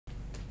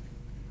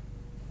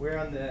where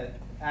on the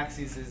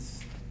axis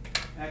is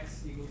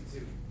x equal to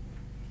 2?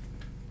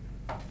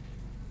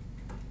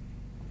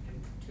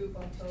 Two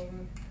bumps over.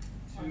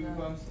 Two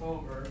bumps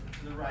over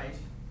to the right,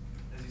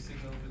 as you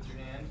signaled with your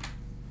hand.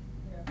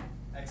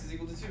 Yeah. X is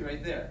equal to 2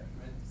 right there.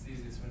 Right? It's the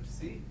easiest one to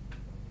see.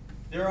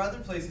 There are other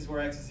places where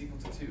x is equal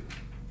to 2,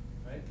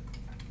 right?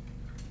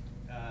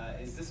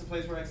 Is this a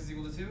place where x is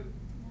equal to 2?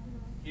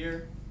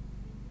 Here?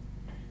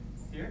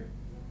 Here?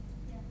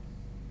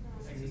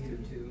 X is equal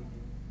to 2.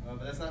 Oh,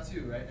 but that's not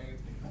 2, right?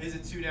 Is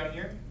it 2 down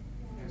here?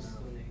 It's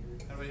still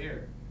negative. How about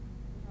here?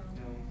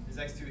 No. Is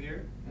x 2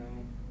 here? No.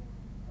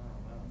 Oh,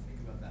 wow.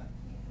 Think about that.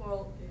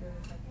 Well,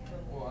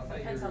 Well, I thought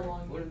depends you were, how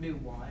long. wouldn't it be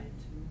y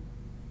too?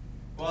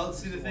 Well,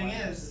 see, the So thing y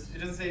is, is- it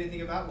doesn't say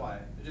anything about y.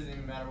 It doesn't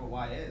even matter what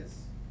y is.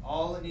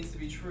 All it needs to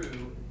be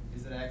true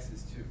is that x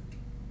is 2.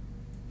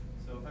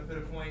 So if I put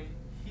a point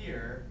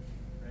here,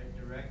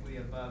 right, directly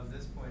above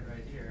this point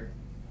right here,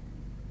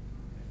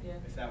 Yeah.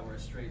 if that were a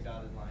straight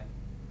dotted line,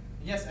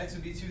 yes, x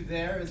would be 2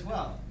 there as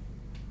well.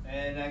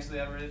 And actually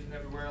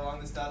everywhere along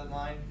this dotted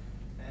line,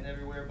 and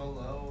everywhere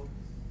below,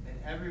 and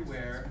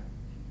everywhere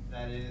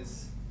that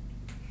is,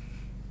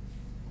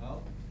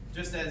 well,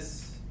 just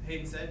as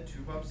Hayden said,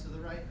 2 bumps to the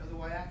right of the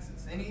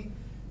y-axis. Anything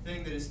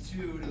that is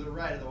 2 to the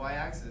right of the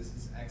y-axis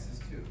is x is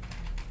 2.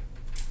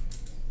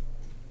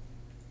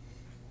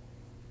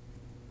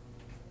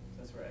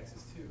 That's where x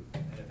is 2.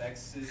 And if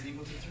x is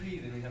equal to 3,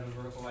 then we have a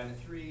vertical line of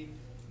 3,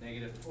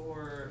 negative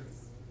 4,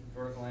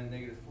 vertical line of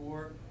negative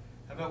 4.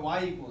 How about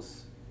y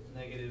equals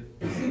negative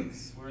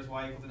 6? Where is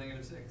y equal to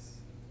negative 6?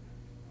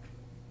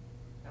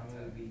 That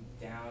would be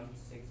down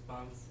 6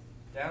 bumps.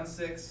 Down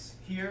 6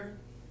 here,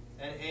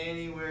 and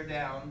anywhere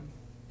down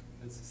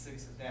that's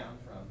 6 down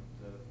from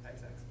the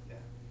x-axis. Yeah.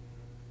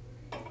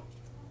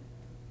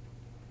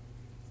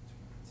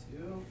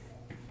 22,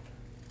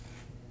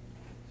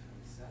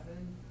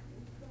 27.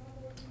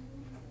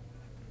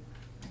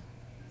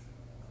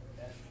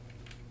 Yeah.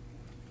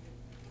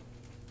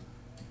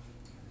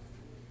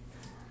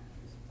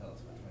 Tell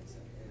us what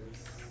 27 is.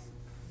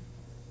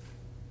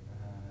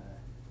 Okay.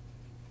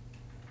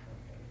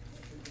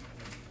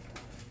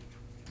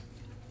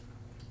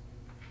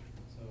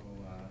 So,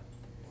 y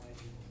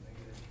equals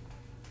negative.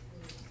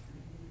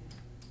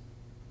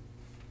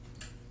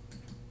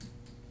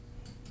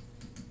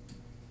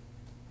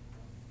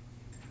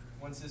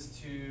 Wants us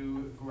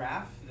to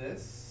graph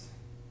this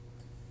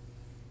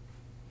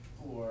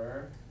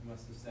for, we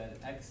must have said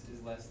x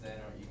is less than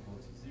or equal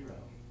to 0.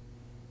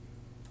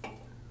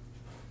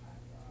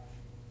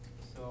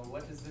 So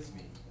what does this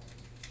mean?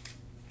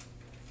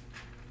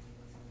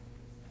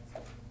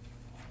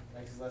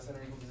 X is less than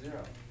or equal to 0.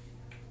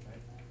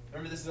 Right?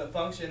 Remember, this is a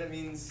function. It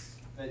means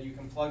that you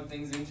can plug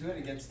things into it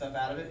and get stuff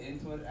out of it.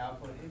 Input,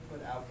 output,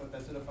 input, output.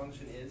 That's what a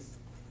function is.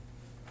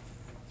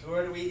 So what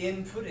are we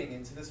inputting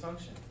into this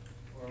function?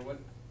 Or what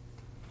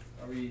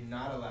are we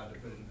not allowed to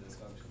put into this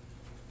function?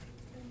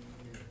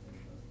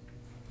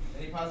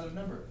 Any positive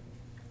number.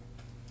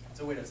 That's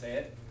a way to say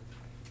it,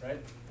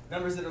 right?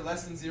 Numbers that are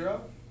less than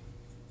 0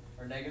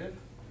 are negative.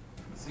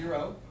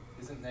 0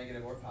 isn't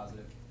negative or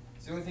positive.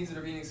 So the only things that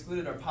are being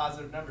excluded are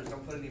positive numbers.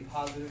 Don't put any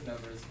positive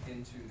numbers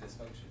into this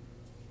function.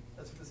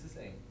 That's what this is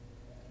saying.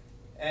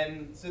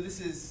 And so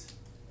this is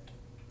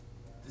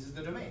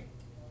the domain.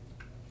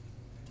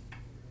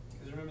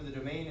 Because remember, the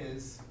domain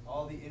is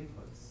all the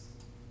inputs.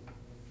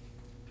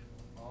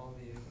 All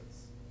the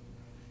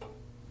inputs.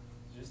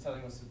 It's just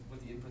telling us what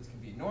the inputs can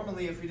be.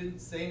 Normally, if we didn't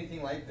say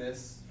anything like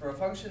this, for a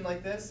function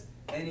like this,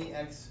 any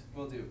x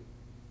will do.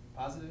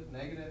 Positive,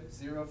 negative,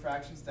 0,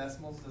 fractions,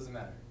 decimals, doesn't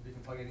matter. We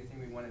can plug anything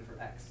we want in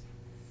for x.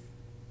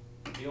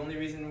 The only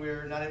reason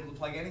we're not able to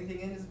plug anything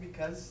in is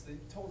because they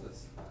told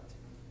us not to.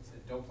 They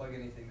said don't plug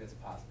anything that's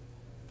positive.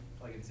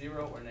 Plug in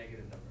 0 or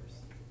negative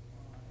numbers.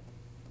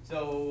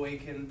 So we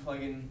can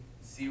plug in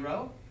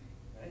 0,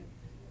 right?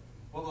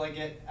 What will I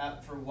get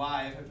for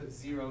y if I put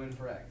 0 in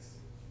for x?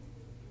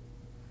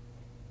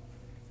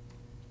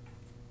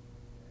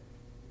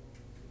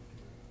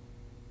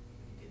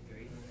 You get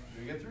 3.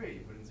 We get 3. You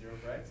put in 0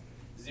 for x.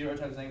 0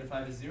 times negative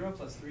 5 is 0,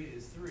 plus 3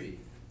 is 3.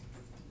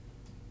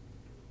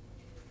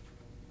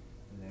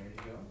 And there you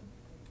go.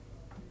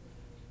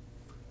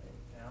 Right,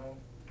 now,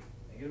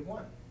 negative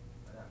 1.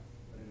 Why not?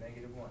 Put in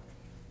negative 1.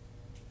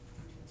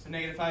 So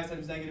negative 5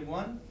 times negative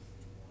 1?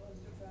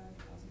 Positive 5.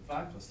 Positive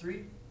 5 plus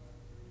 3?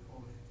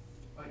 4.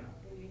 Oh, no.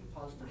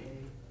 Positive 8.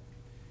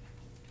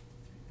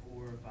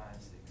 4, 5,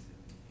 6, 7,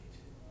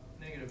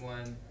 8. Negative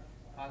 1,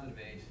 positive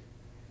 8.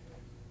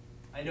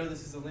 I know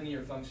this is a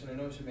linear function. I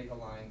know it should make a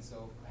line,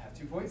 so I have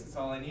 2 points. That's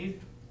all I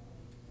need.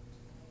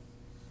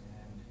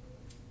 And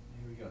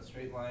here we go,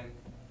 straight line,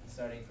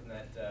 starting from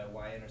that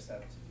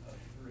y-intercept of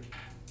 3.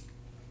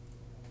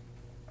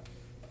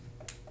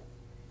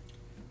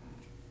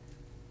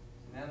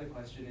 So now the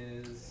question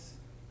is,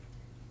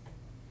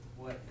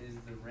 what is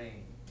the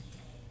range?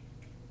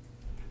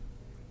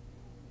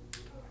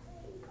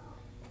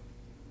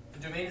 The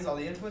domain is all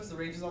the inputs, the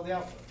range is all the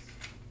outputs.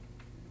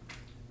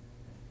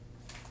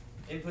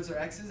 Inputs are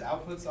x's,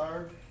 outputs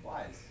are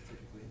y's,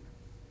 typically.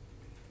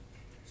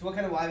 So what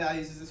kind of y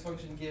values does this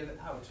function give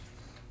out?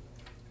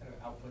 What kind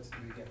of outputs do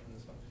we get from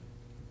this function?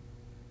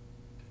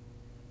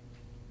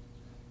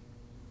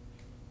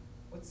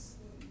 What's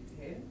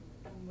Hayden?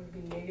 Would it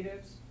be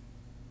negatives?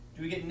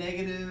 Do we get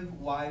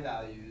negative y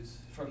values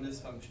from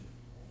this function?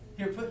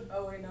 Here, put.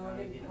 Oh wait, no, No,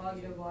 I you get get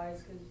positive negative. y's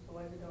because the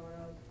y's are going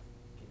up.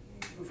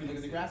 If we look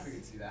at the graph, we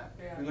can see that.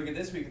 Yeah. If we look at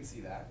this, we can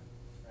see that,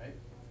 right?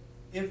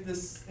 If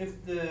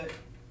the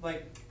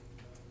like,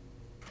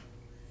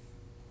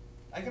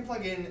 I can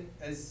plug in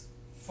as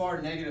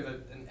far negative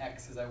an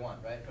x as I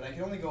want, right? But I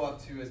can only go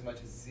up to as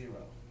much as 0,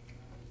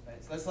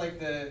 right? So that's like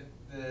the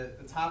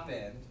top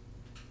end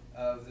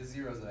of the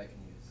zeros that I can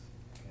use.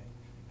 Okay.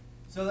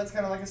 So that's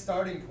kind of like a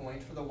starting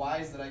point for the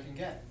y's that I can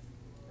get,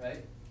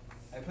 right?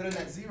 I put in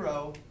that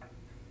 0,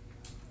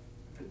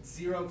 put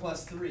 0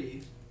 plus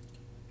 3.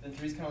 Then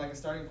 3 is kind of like a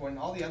starting point,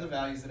 and all the other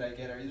values that I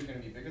get are either going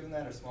to be bigger than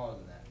that or smaller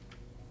than that.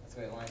 That's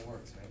the way a line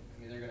works, right?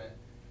 I'm either going to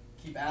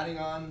keep adding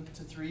on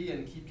to 3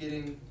 and keep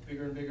getting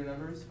bigger and bigger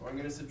numbers, or I'm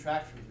going to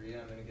subtract from 3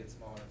 and I'm going to get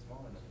smaller and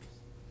smaller numbers.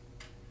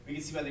 We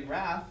can see by the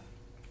graph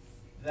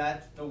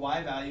that the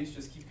y values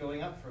just keep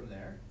going up from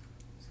there.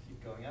 Just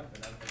keep going up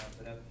and up and up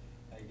and up.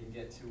 I can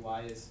get to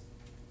y is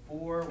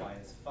 4, y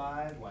is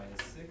 5, y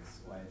is 6,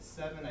 y is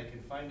 7. I can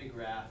find a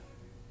graph.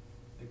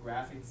 The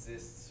graph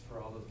exists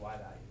for all those y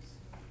values.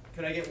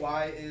 Could I get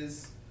y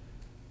is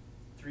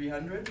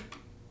 300?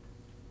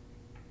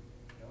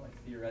 Like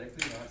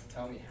theoretically, you don't have to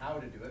tell me how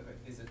to do it, but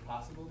is it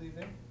possible, do you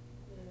think?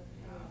 Yeah, if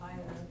you go high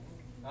enough.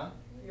 Huh?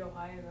 If you go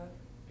high enough.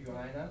 If you go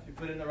high enough, you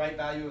put in the right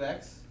value of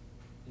x,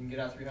 you can get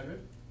out 300.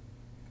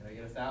 Can I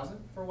get 1,000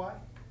 for y?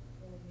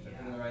 Should I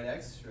put in the right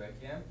x? Sure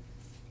I can.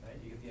 Right,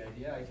 you get the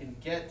idea. I can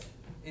get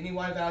any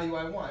y value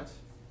I want,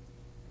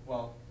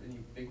 well, any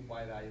big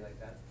y value like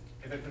that,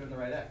 if I put in the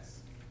right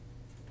x.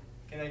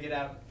 Can I get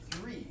out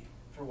 3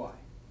 for y?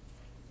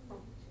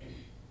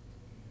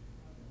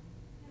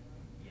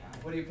 Yeah.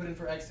 What do you put in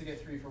for x to get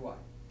 3 for y?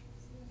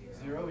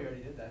 0, we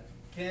already did that.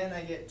 Can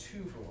I get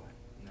 2 for y?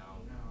 No.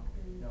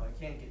 No, I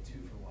can't get 2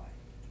 for y.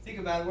 Think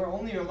about it, we're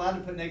only allowed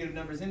to put negative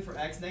numbers in for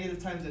x.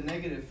 Negative times a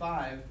negative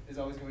 5 is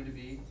always going to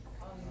be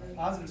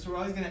positive, so we're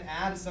always going to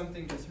add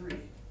something to 3.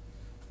 Right?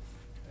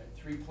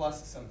 3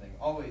 plus something,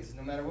 always,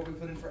 no matter what we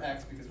put in for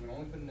x, because we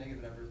only put in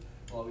negative numbers,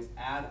 we'll always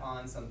add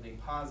on something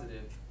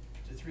positive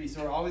to 3.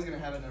 So we're always going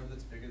to have a number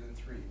that's bigger than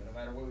 3, no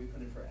matter what we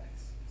put in for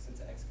x,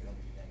 since x can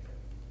only be negative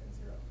and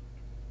 0.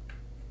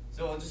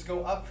 So we'll just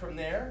go up from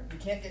there. We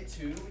can't get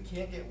 2, we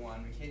can't get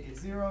 1, we can't get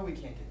 0, we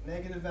can't get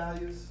negative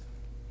values.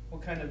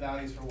 What kind of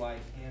values for y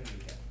can we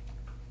get?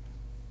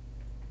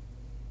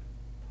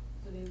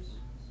 Positives.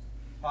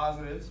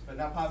 Positives, but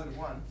not positive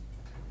 1,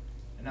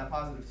 and not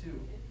positive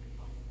 2.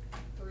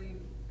 3.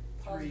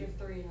 Positive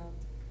 3 and up.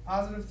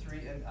 Positive 3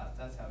 and up.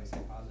 That's how we say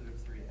positive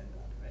 3 and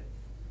up,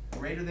 right?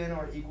 Greater than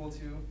or equal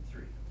to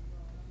 3.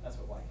 That's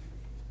what y can be.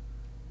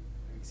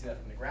 We can see that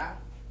from the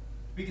graph.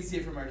 We can see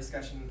it from our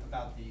discussion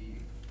about the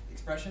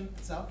expression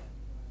itself,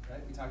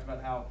 right? We talked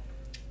about how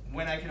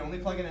when I can only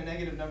plug in a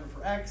negative number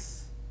for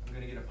x, I'm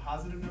going to get a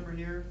positive number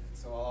here,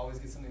 so I'll always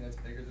get something that's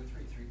bigger than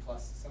 3, 3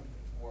 plus something,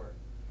 or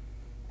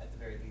at the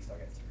very least I'll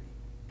get 3.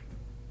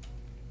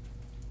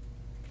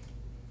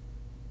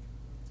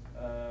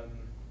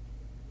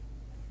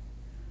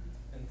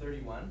 And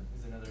 31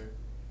 is another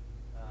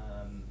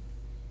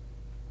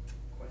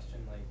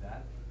question like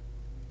that.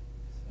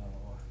 So,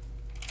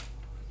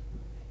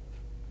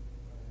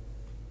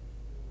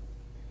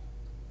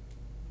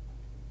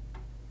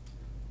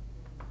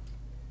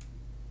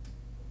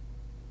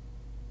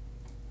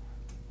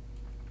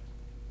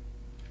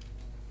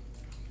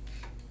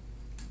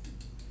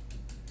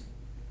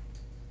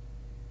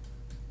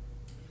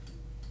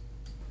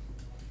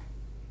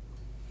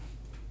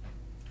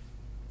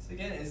 this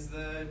again is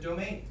the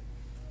domain.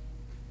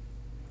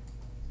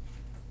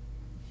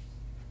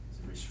 It's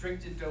a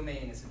restricted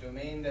domain. It's a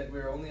domain that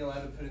we're only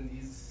allowed to put in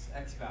these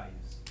x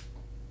values.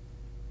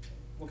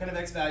 What kind of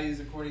x values,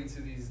 according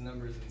to these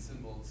numbers and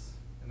symbols,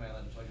 am I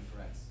allowed to plug in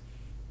for x?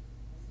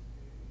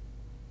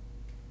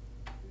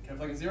 Can I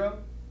plug in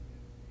 0?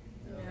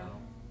 Yeah.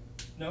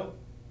 No?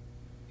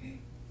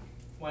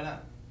 Why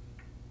not?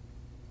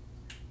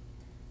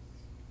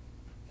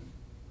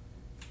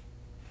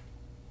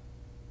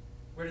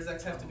 Where does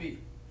x have to be?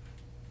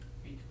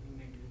 Between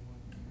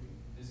 -1 and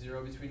 3. Is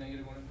 0 between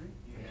 -1 and 3?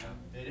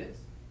 Yeah. It is.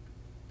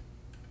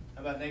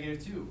 How about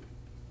 -2?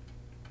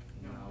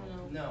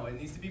 No. No, it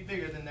needs to be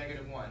bigger than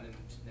 -1, and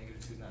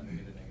 -2 is not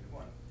bigger than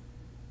 -1.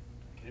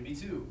 Can it be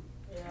 2?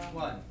 Yeah.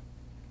 1?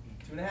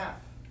 2.5?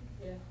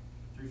 Yeah.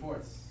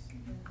 3/4?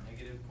 Yeah.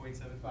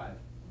 -0.75?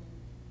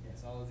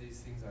 Yes, all of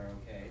these things are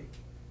okay.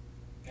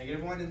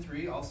 -1 and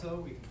 3 also,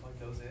 we can plug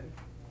those in.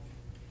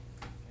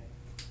 Okay.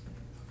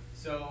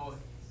 So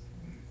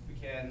we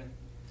can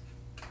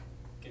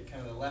get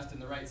kind of the left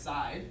and the right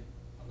side.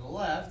 On the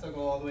left, I'll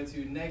go all the way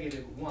to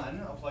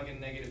 -1. I'll plug in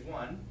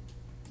 -1.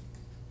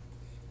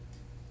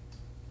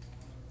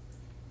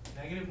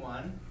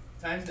 -1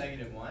 times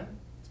 -1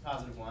 is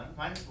 +1,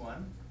 minus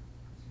 1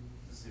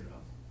 is 0.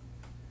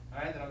 All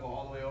right, then I'll go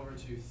all the way over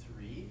to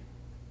 3.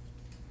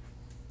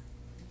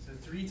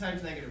 3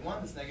 times negative 1,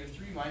 that's negative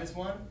 3 minus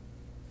 1,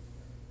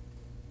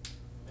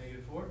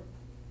 negative 4.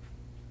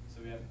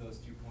 So we have those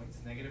 2 points,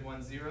 negative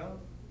 1, 0,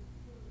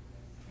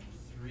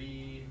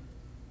 3,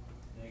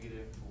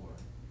 negative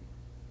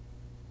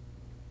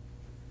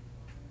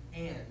 4.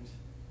 And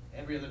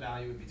every other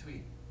value in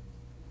between.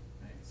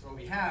 Right? So what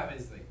we have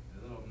is like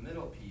the little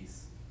middle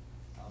piece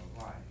of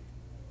y.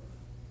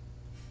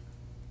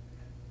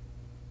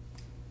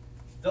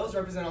 Those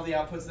represent all the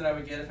outputs that I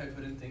would get if I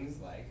put in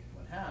things like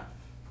 1/2,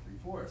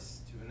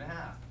 3/4,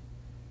 2.5,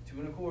 2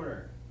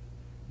 1/4,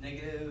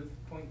 negative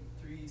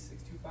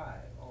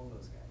 0.3625, all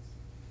those guys.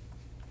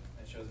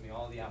 That shows me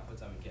all the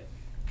outputs I would get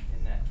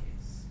in that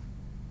case.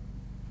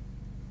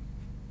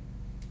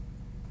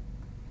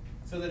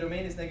 So the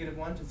domain is negative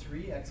 1 to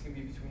 3. X can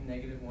be between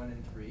negative 1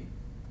 and 3.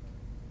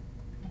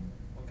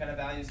 What kind of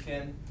values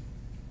can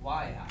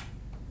y have?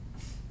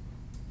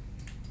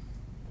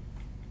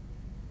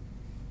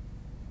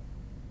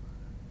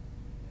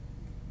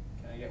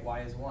 Can I get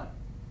y as 1?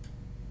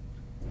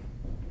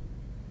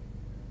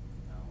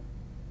 No.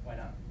 Why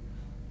not?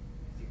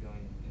 Is it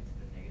going into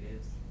the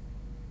negatives?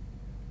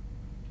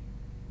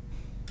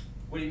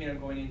 What do you mean I'm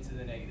going into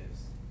the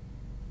negatives?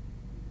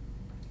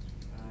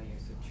 You're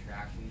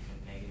subtracting from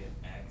negative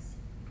x.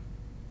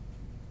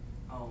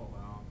 Oh,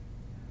 well.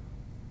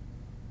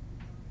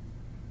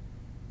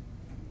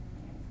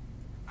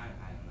 I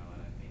don't know what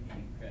I'm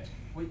thinking. Okay.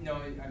 Wait, no,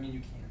 I mean you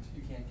can't.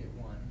 You can't get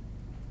 1.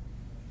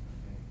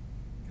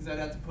 Because I'd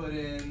have to put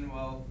in,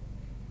 well,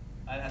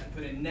 I'd have to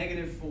put in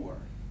negative 4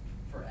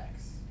 for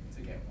x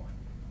to get 1.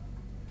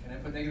 Can I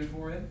put negative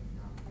 4 in?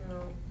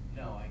 No.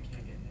 No, I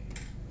can't get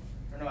negative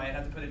 4. Or no, I'd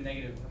have to put in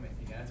negative, what am I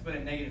thinking? I have to put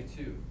in negative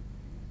 2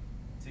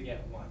 to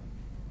get 1.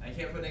 I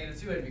can't put negative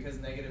 2 in because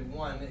negative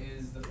 1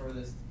 is the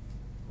furthest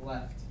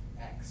left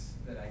x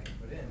that I can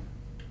put in.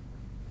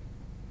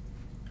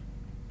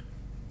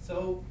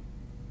 So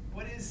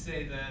what is,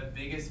 say, the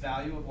biggest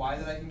value of y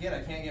that I can get?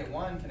 I can't get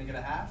 1. Can I get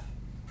 1/2?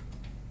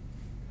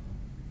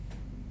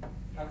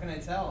 How can I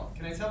tell?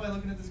 Can I tell by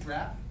looking at this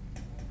graph?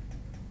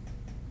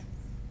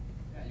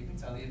 Yeah, you can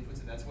tell the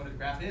inputs. That's what a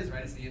graph is,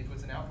 right? It's the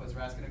inputs and outputs.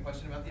 We're asking a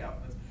question about the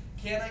outputs.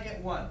 Can I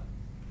get 1?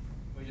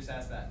 We just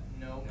asked that.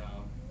 No.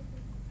 No.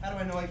 How do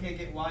I know I can't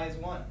get y as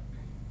 1?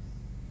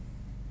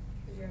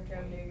 Because you have to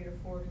have negative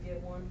 4 to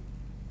get 1.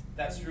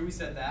 That's true, we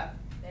said that.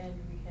 And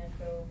we can't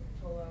go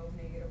below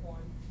negative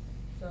 1.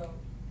 So,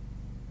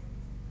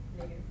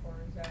 negative 4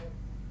 is out.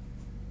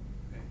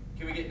 Okay.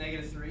 Can we get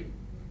negative 3?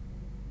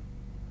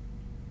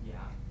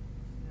 Yeah.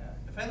 Yeah.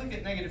 If I look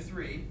at negative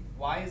 3,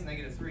 y is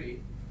negative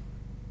 3,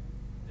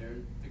 there,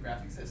 the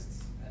graph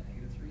exists at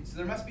negative 3. So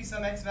there must be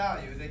some x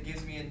value that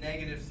gives me a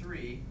negative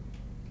 3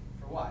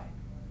 for y.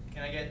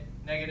 Can I get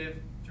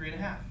negative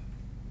 3.5?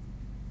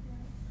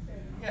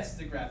 Yes,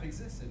 the graph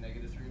exists at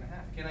negative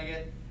 3.5. Can I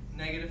get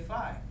negative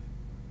 5?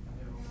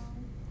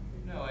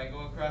 No, I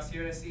go across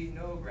here and I see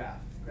no graph.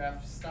 The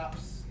graph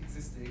stops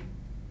existing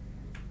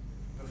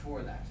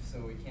before that,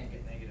 so we can't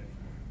get negative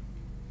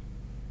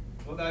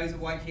 4. What values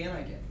of y can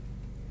I get?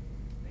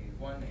 Negative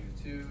 1,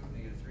 negative 2,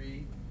 negative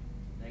 3,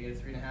 negative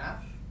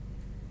 3.5,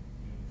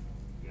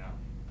 Yeah.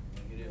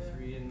 negative Yeah.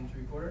 3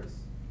 3/4,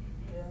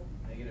 Yeah.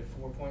 negative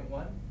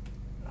 4.1.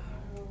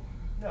 Oh.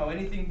 No,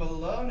 anything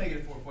below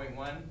negative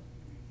 4.1,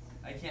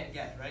 I can't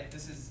get, right?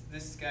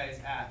 This guy's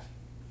at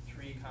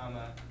 3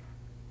 comma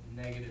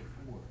negative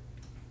 4.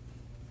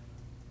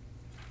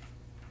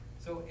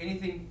 So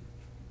anything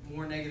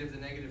more negative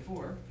than negative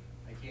 4,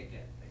 I can't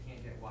get. I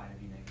can't get y to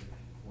be negative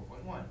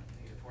 4.1,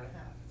 negative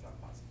 4.5. It's not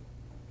possible.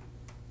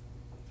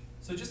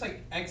 So just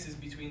like x is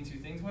between two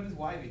things, what is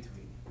y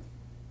between?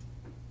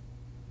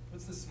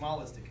 What's the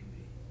smallest it can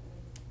be?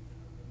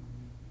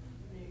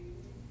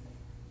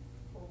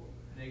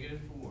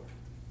 Negative 4.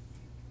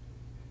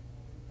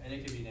 And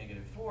it could be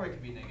negative 4, it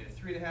could be negative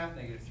 3.5,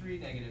 negative 3,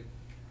 negative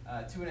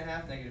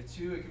 2.5, negative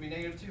 2. It could be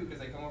negative 2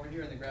 because I come over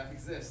here and the graph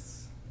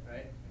exists,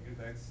 right?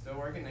 Negative x still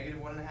working. Negative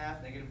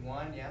 1.5, negative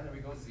 1. Yeah, there we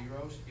go.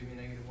 0 should give me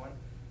a negative 1.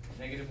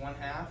 Negative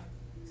 1/2.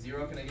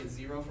 0. Can I get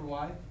 0 for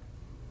y?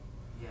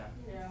 Yeah.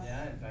 Yeah.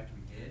 Yeah, in fact,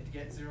 we did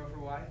get 0 for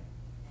y.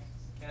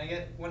 Can I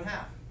get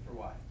 1/2 for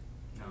y?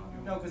 No.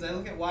 No, because I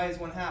look at y as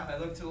 1/2. I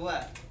look to the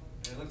left.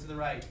 And I look to the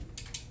right.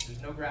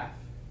 There's no graph.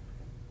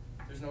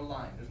 There's no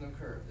line. There's no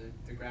curve.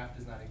 The graph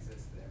does not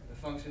exist there. The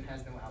function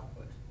has no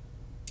output.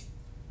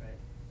 Right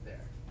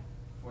there.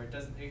 Or it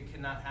doesn't. It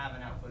cannot have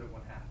an output of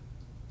 1/2.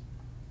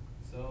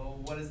 So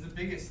what is the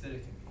biggest that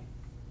it can be?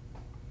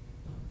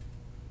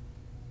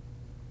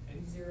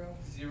 Any? 0.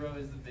 0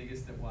 is the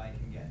biggest that y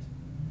can get.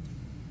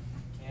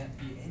 Can't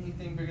be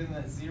anything bigger than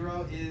that.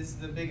 0 is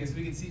the biggest.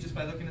 We can see just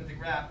by looking at the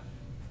graph,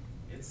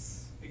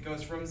 it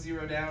goes from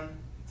 0 down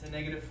to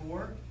negative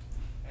 4,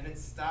 and it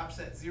stops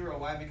at 0.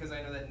 Why? Because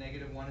I know that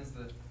negative 1 is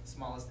the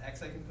smallest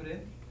x I can put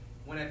in.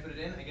 When I put it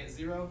in, I get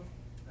 0.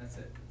 That's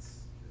it.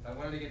 If I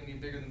wanted to get any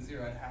bigger than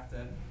 0, I'd have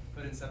to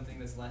put in something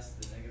that's less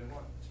than negative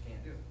 1, which I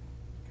can't do,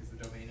 because the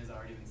domain has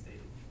already been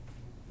stated.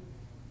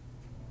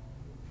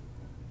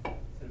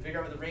 So to figure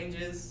out what the range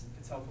is,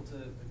 it's helpful to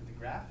look at the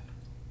graph,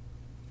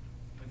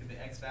 look at the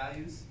x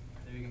values.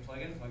 Then we can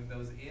plug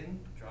those in,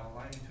 draw a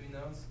line between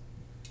those,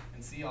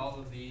 and see all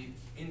of the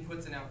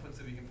inputs and outputs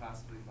that we can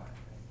possibly find.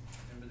 Right?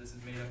 Remember, this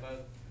is made up of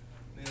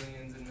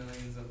millions and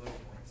millions of little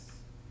points.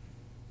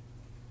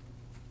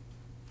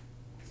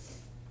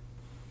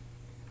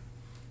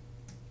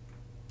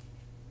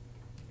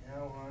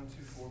 Now on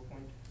to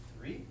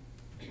 4.3,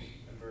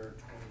 number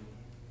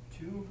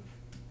 22.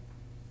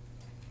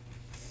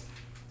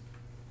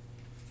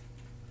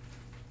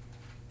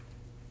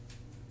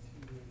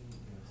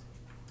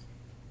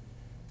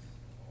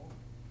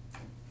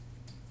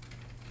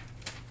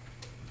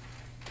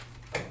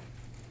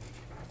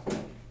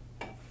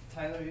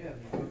 Tyler, you have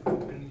the book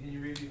open. Can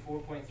you read me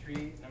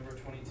 4.3, number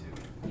 22?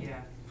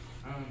 Yeah.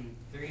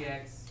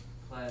 3x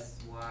plus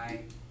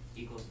y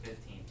equals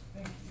 15.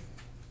 Thank you.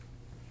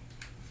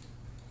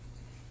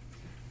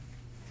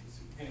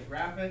 So we're going to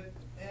graph it.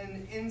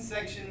 And in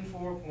section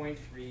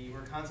 4.3,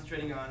 we're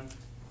concentrating on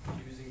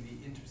using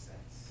the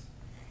intercepts.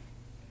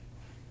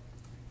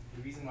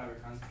 The reason why we're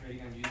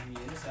concentrating on using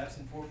the intercepts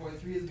in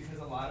 4.3 is because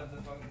a lot of the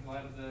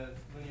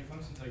linear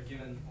functions are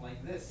given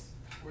like this,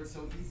 where it's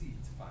so easy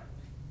to find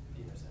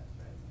the intercepts,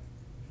 right?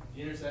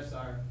 The intercepts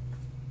are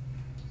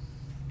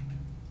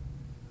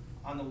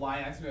on the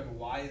y-axis. We have a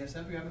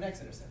y-intercept. We have an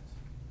x-intercept.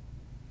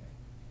 Okay.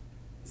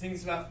 The thing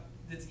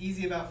that's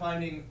easy about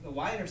finding the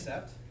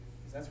y-intercept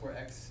is that's where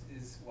x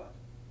is what?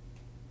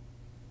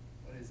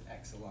 What is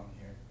x along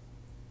here?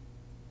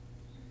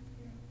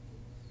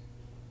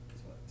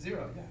 It's what?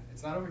 0. Yeah.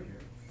 It's not over here.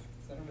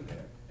 It's not over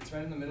there. It's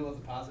right in the middle of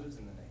the positives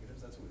and the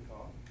negatives. That's what we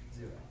call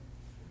 0.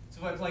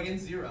 So if I plug in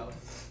 0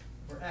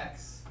 for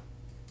x,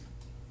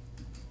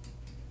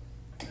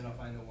 then I'll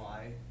find the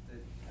y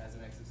that has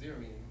an x of 0,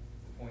 meaning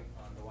the point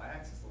on the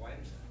y-axis, the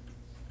y-intercept.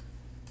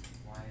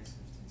 Y is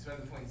 15. So I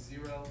have the point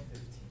 0,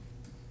 15.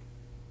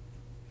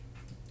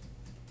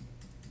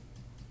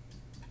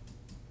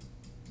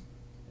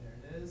 There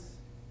it is.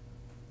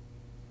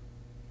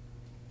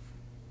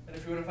 And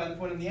if you want to find the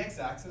point on the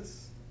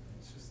x-axis,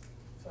 it's just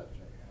flipped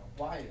right now.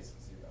 Y is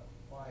 0.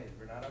 Y,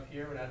 we're not up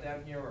here, we're not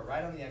down here, we're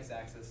right on the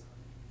x-axis.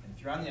 And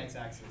if you're on the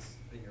x-axis,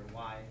 then your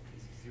y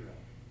is 0.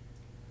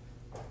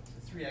 So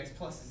 3x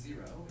plus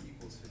 0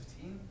 equals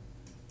 15.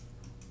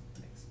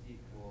 X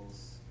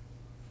equals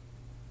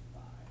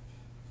 5.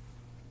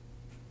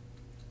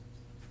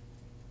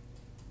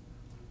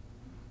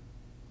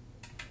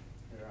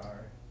 There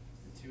are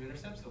the two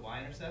intercepts, the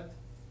y-intercept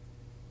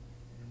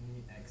and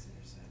the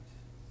x-intercept.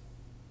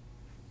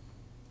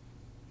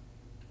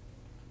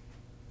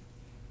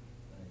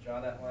 When I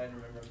draw that line,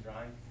 remember I'm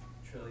drawing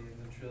trillions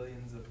and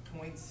trillions of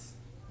points.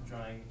 I'm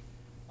drawing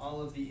all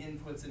of the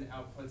inputs and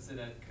outputs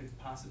that could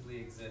possibly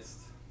exist.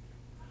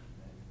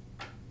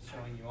 And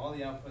showing you all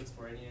the outputs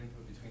for any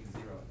input between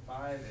 0 and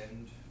 5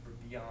 and for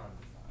beyond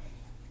 5.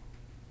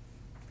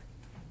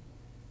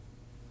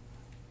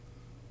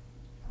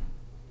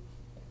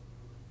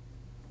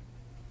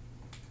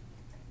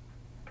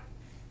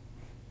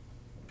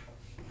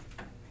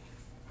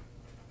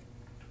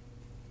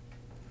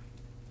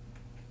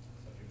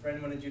 So if your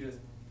friend wanted you to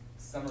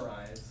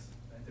summarize,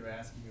 right, they were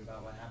asking you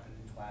about what happened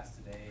in class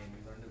today, and we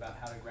learned about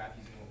how to graph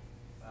using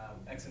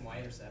x and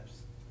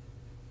y-intercepts.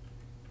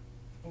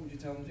 What would you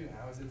tell them to do?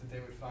 How is it that they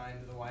would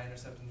find the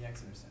y-intercept and the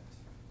x-intercept?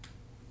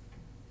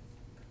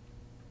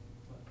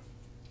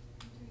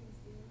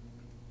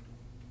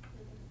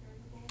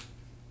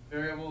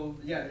 Variable,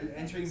 yeah,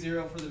 entering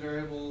 0 for the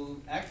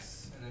variable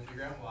x, and then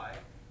figure out y,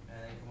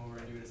 and then come over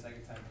and do it a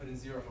second time. Put in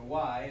 0 for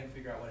y, and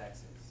figure out what x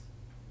is.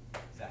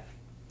 Exactly.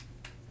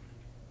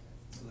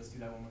 So let's do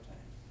that one more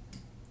time.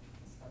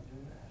 Let's stop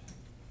doing that.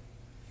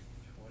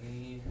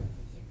 23.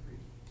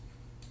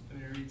 Want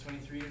me to read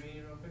 23 to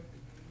me real quick?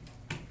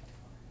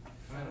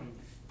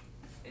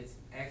 It's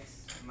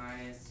x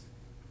minus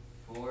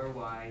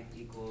 4y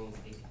equals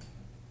 18.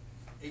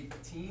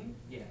 18?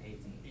 Yeah,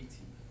 18. 18,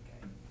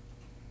 okay.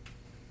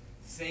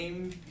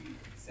 Same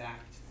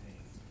exact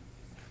thing.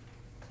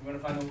 We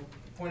want to find the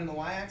point on the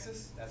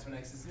y-axis. That's when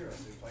x is 0,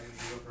 so we plug in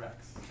 0 for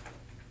x.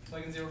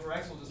 Plug in 0 for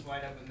x, we'll just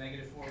wind up with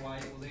negative 4y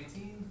equals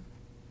 18.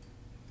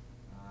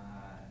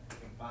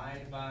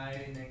 Divide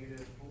by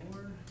negative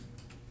 4.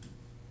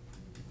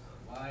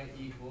 Y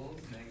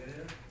equals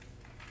negative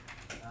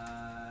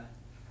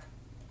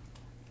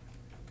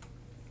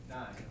 9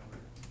 over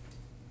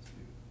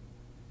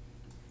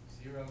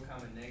 2. 0,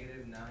 comma,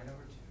 negative 9 over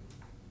 2.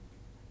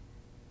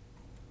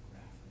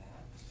 Graph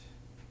that.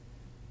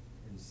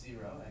 And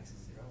 0, x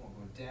is 0. We'll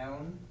go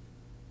down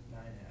 9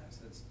 halves.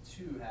 So that's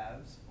 2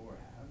 halves, 4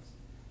 halves,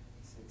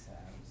 6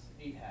 halves,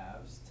 8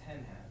 halves, 10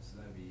 halves. So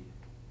that would be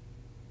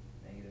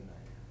negative 9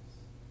 halves.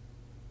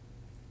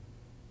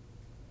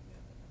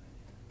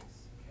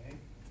 Okay.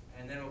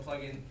 And then we'll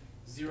plug in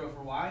 0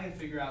 for y and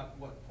figure out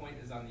what point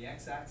is on the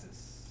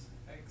x-axis.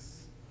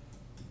 X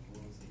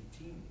equals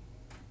 18.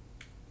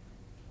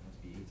 That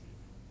must be 18.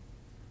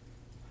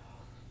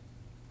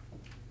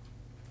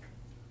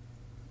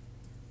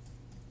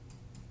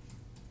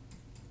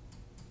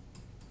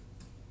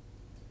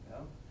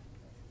 No?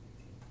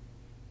 18.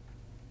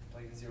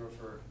 Plug in 0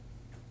 for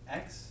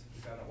x.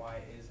 We found that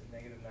y is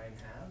negative 9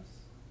 halves.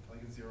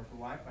 Plug in 0 for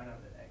y, find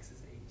out that x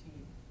is 18.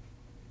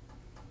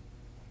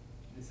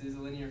 This is a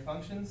linear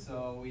function,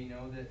 so we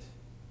know that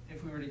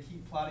if we were to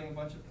keep plotting a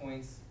bunch of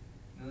points,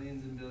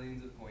 millions and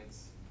billions of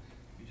points,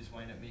 we just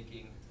wind up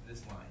making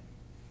this line.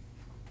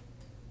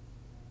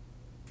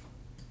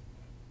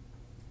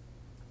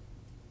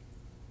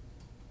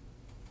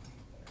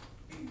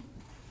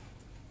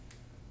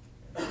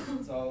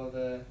 That's all of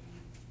the,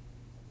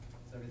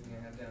 that's everything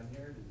I have down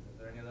here. Is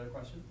there any other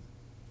questions?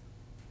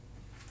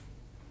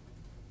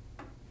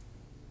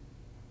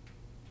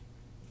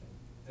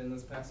 Then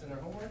let's pass in our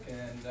homework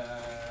and our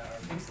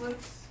pink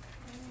slips.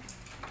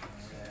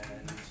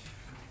 And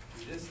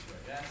do this to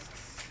our desks.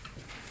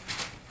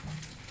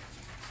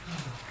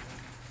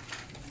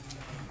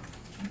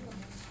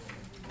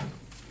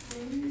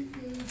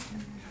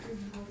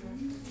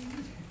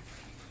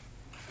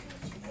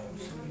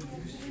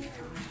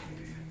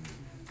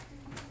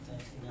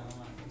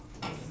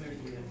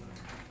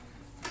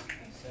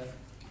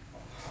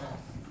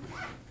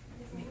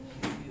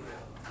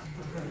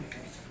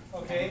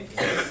 Okay,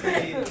 let's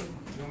see.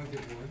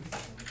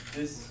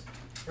 This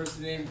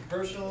person named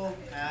Herschel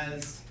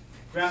has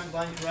graphed the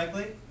line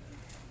correctly.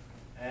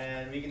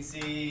 And we can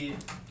see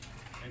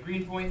a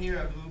green point here,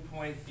 a blue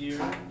point here.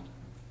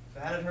 So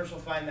how did Herschel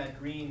find that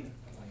green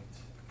point?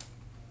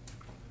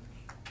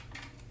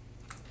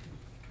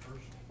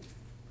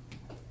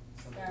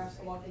 That's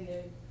the Walking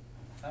Dead.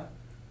 Huh?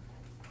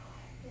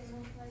 They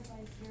multiplied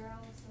by 0,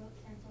 so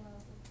it canceled out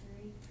the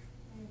 3,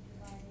 and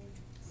divided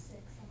 6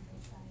 on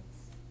both sides.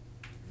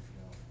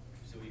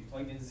 So we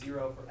plugged in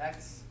 0 for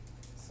x,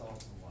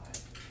 solved for y.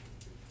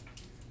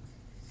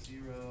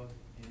 0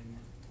 in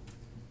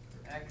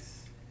for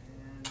x,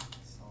 and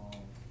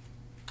solve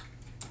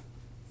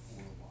for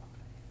y.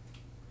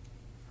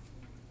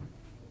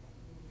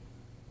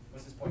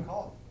 What's this point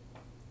called?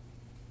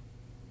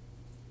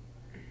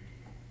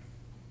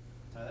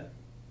 Tyler?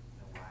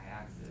 The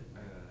y-axis,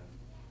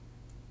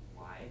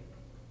 y.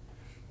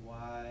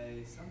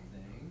 Y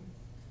something.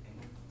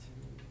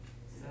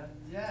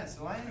 Yes,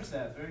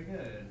 y-intercept, very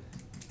good.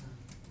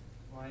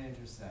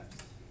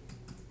 Y-intercept.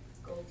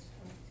 Gold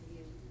stuff to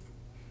you.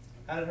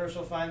 How did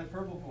Herschel find the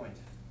purple point?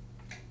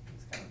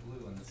 It's kind of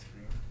blue on the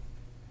screen.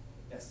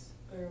 Yes?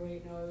 Or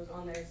wait, no, it was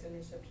on the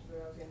x-intercept is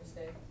where I was gonna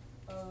stay.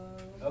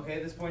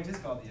 Okay, this point is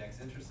called the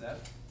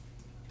x-intercept.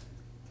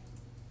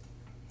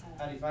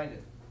 How do you find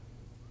it?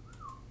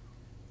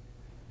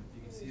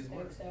 You can see his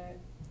work. X at,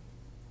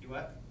 You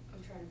what?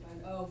 I'm trying to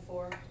find, oh,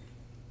 4.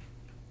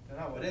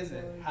 No, what is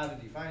it? How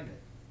did you find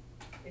it?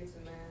 It's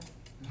the math.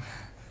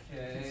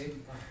 Okay.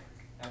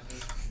 Ashley?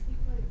 You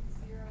put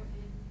 0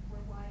 in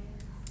where y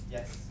is.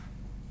 Yes.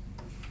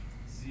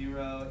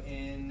 0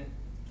 in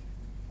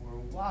for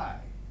y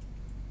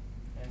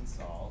and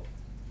solve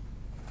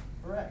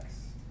for x.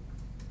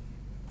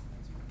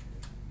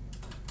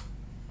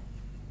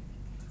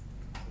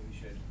 So we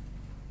should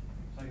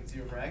plug in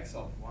 0 for x,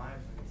 solve for y,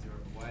 plug in 0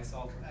 for y,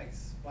 solve for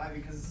x. Why?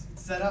 Because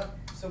it's set up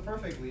so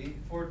perfectly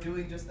for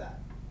doing just that.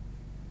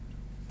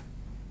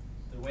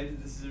 The way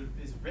that this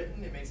is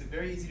written, it makes it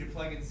very easy to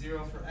plug in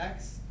 0 for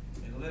x.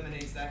 It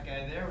eliminates that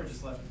guy there. We're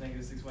just left with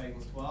negative 6y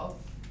equals 12.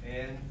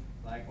 And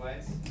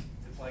likewise,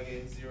 to plug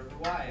in 0 for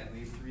y and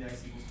leave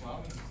 3x equals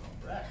 12 and solve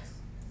for x.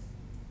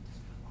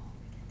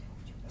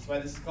 That's why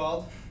this is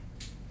called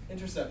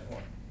intercept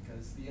form,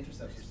 because the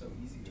intercepts are so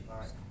easy to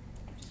find.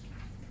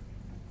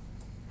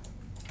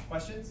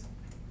 Questions?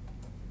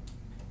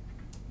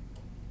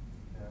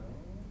 No?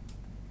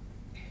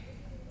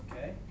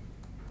 Okay.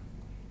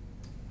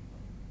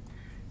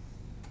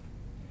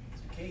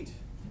 So Kate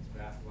has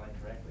graphed the line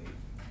correctly.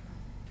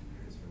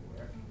 Here's her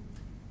work.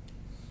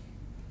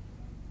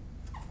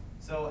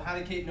 So how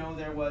did Kate know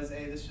there was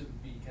this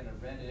should be kind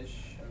of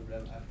reddish,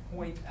 a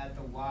point at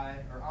the y,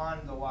 or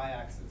on the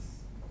y-axis.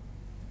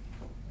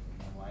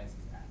 Y is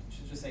at. It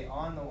should just say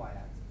on the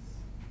y-axis.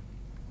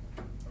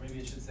 Or maybe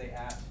it should say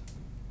at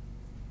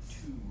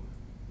 2.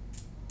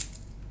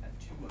 At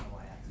 2 on the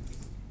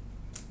y-axis.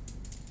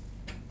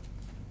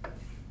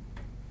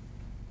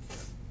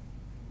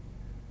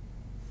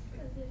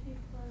 Because if you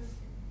plug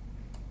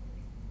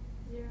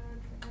 0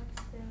 for x,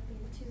 there will be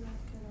 2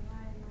 after the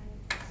y, and y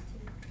equals 2.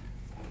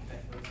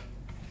 Okay.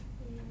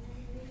 Yeah,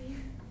 maybe.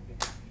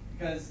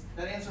 Because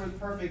that answer was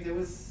perfect. I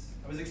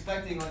was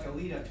expecting like a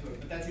lead up to it,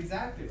 but that's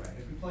exactly right.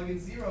 If we plug in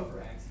 0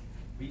 for x,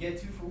 we get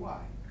 2 for y.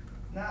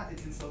 Not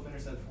it's in slope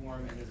intercept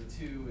form and there's a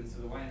 2, and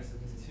so the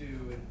y-intercept is 2,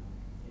 and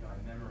I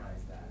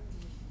memorized that.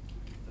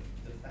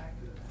 The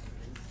fact of the matter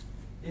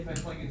is, if I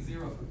plug in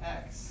 0 for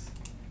x,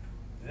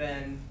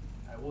 then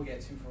I will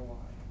get 2 for y.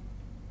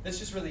 That's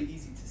just really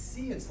easy to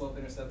see in slope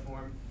intercept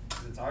form,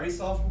 because it's already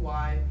solved for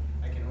y.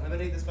 I can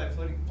eliminate this by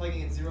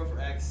plugging in 0 for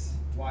x.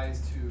 Y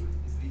is 2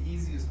 is the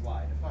easiest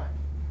y to find.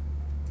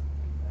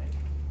 Right?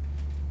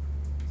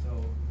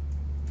 So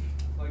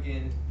plug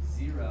in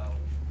 0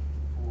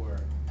 for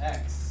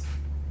x,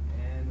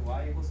 and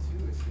y equals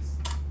 2. It's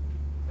just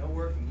no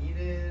work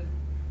needed,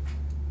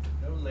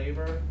 no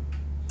labor.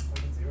 Just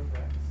plug in 0 for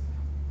x.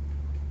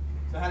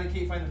 So how did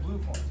Kate find the blue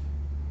point?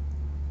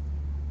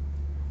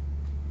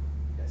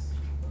 Yes.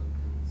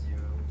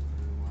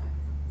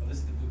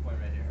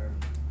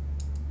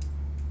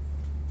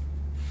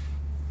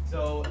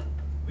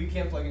 we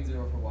can't plug in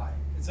 0 for y.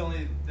 It's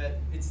only that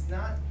it's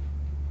not,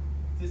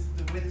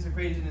 the way this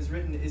equation is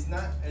written is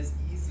not as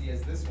easy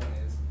as this one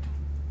is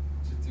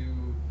to do,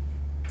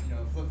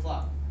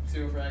 flip-flop.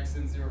 0 for x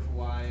and 0 for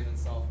y and then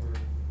solve for,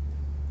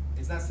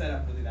 it's not set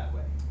up really that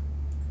way.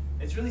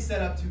 It's really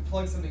set up to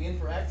plug something in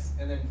for x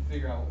and then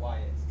figure out what y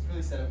is. It's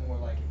really set up more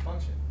like a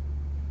function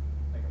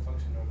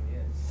normally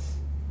is.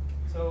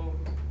 So,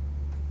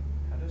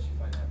 how does she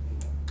find that blue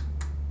one?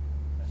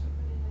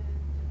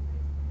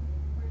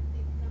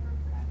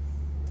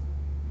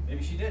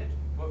 Maybe she did.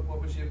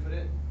 What would she have put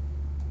in?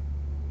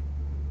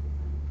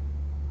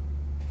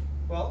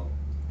 Well,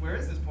 where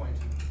is this point?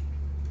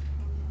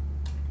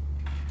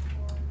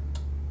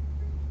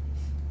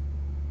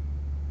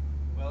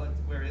 Well,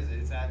 where is it?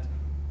 It's at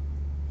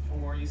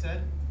 4, you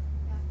said?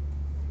 Yeah.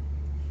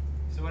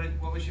 So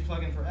what would she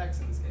plug in for x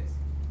in this case?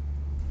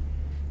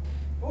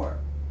 4.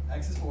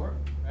 X is 4,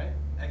 right?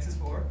 X is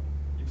 4.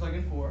 You plug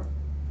in 4.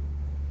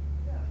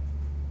 Yeah.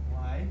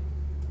 Y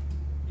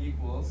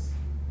equals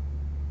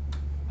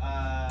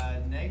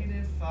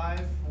negative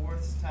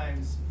 5/4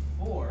 times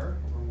 4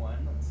 over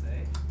 1, let's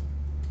say.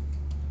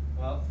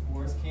 Well,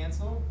 4's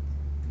cancel.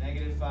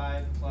 Negative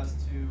 5 plus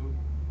 2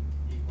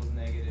 equals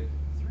negative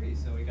 3.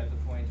 So we got the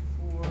point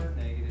 4,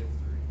 negative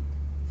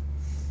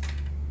 3.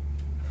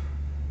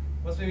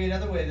 What's maybe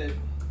another way that,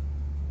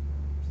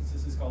 since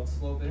this is called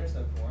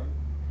slope-intercept form,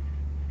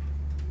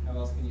 how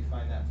else can you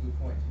find that blue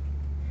point?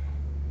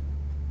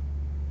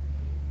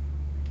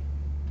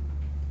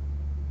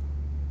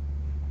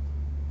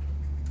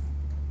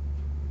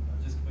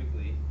 Just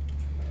quickly,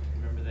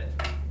 remember that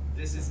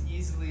this is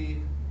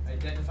easily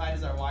identified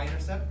as our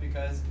y-intercept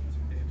because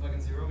if you plug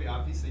in 0, we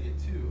obviously get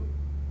 2.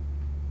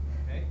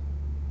 Okay?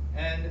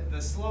 And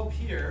the slope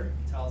here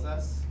tells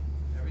us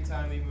every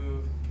time we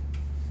move,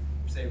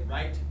 say,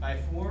 right by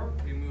 4,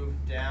 we move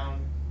down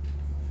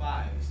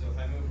 5. So if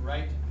I move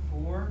right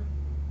 4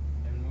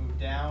 and move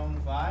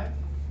down 5,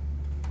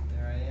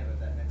 there I am at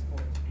that next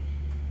point.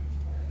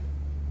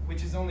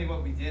 Which is only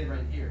what we did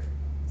right here.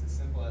 It's as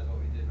simple as what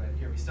we did right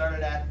here. We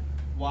started at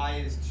y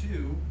is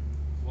 2,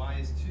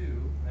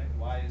 right?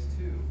 Y is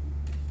 2.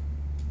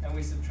 And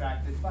we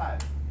subtracted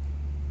 5.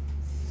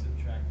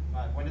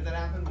 When did that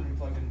happen? When we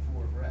plugged in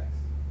 4 for x.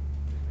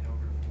 And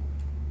over to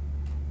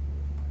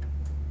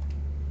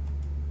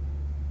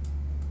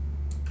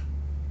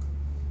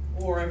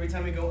 4. Or every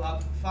time we go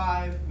up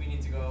 5, we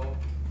need to go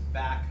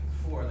back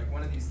 4. Like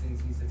one of these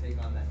things needs to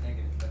take on that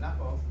negative, but not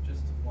both,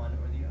 just one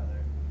or the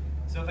other.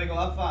 So if I go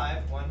up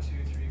 5, 1,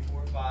 2, 3,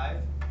 4, 5,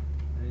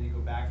 and then you go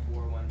back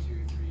 4, 1,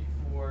 2, 3,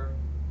 4.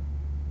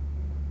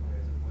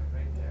 There's a point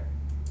right there.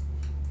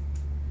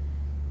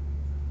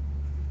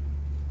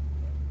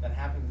 That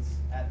happens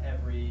at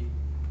every,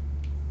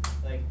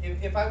 like,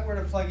 if I were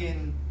to plug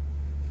in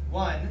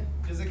 1,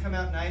 does it come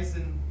out nice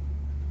and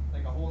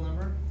like a whole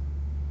number?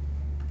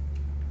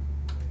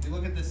 If you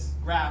look at this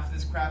graph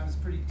is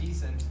pretty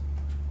decent.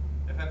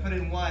 If I put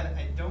in 1,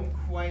 I don't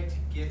quite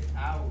get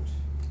out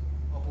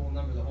a whole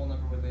number. The whole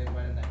number would land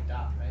right in that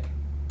dot, right?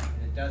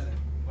 And it doesn't.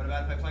 What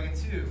about if I plug in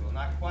 2? Well,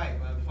 not quite.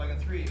 When I plug in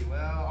 3,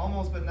 well,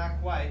 almost, but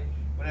not quite.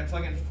 When I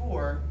plug in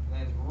 4, it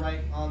lands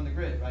right on the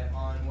grid, right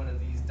on one of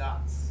these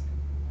dots.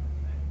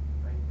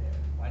 Right there.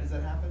 Why does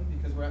that happen?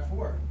 Because we're at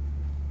 4.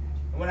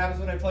 And what happens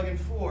when I plug in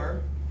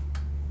 4?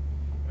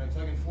 When I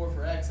plug in 4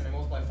 for x and I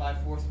multiply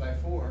 5/4 by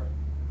 4,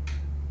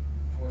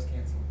 4's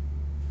cancel.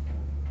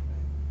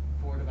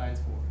 4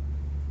 divides 4.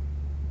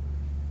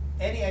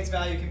 Any x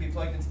value can be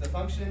plugged into the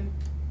function,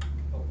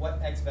 but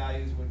what x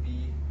values would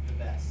be the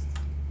best?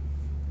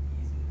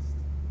 Easiest.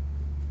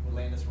 Would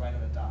land us right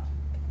on a dot.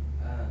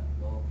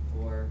 Well,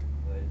 4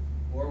 would.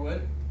 4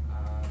 would?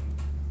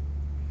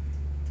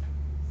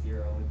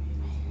 0 would be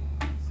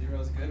easy. 0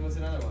 is good. What's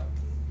another one?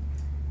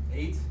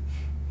 8?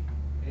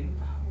 Aiden?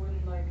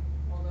 Wouldn't like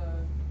all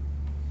the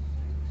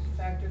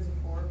factors of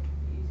 4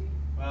 be easy?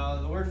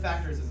 Well, the word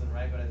factors isn't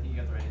right, but I think you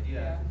got the right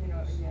idea.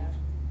 Yeah.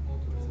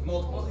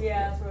 Multiples. Well,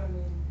 yeah, that's what I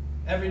mean.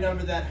 Every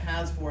number that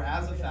has 4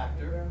 as a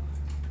factor.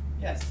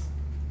 Yes.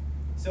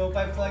 So if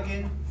I plug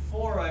in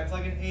 4, or I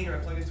plug in 8, or I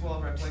plug in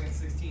 12, or I plug in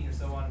 16, or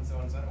so on and so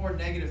on and so on, or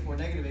negative 4,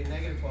 negative 8,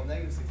 negative 12,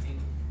 negative 16,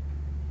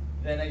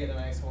 then I get a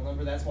nice whole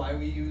number. That's why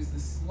we use the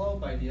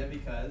slope idea,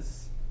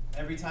 because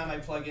every time I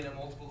plug in a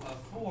multiple of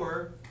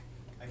 4,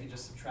 I can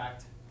just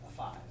subtract a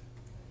 5.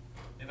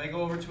 If I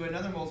go over to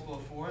another multiple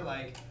of 4,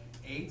 like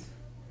 8,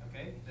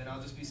 okay, then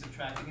I'll just be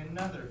subtracting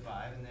another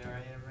 5, and there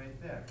I am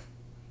right there.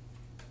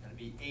 That'd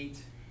be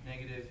 8,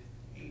 negative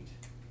 8.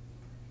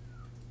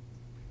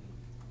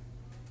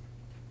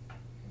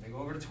 If I go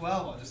over to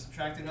 12, I'll just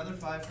subtract another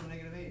 5 from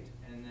negative 8.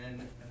 And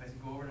then if I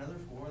go over another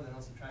 4, then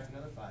I'll subtract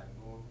another 5.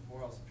 Go over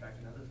 4, I'll subtract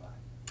another 5.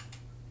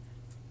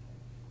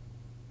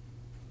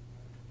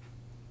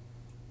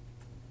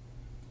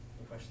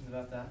 Any questions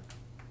about that?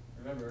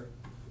 Remember,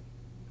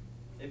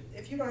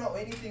 if you don't know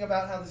anything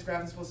about how this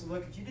graph is supposed to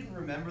look, if you didn't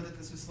remember that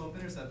this was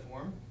slope-intercept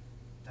form,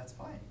 that's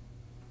fine.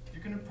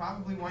 You're going to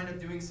probably wind up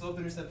doing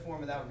slope-intercept form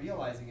without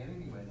realizing it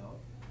anyway, though,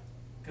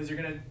 because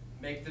you're going to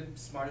make the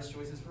smartest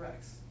choices for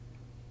x.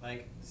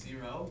 Like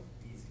 0,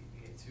 easy.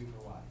 2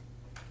 for y.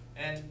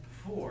 And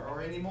 4,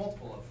 or any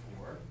multiple of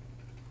 4,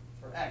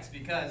 for x,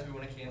 because we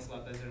want to cancel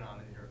out the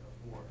denominator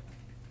of 4.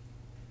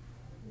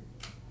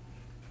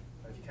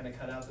 But if you kind of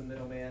cut out the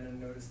middleman and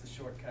notice the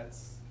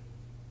shortcuts,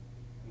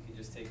 we can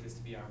just take this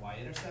to be our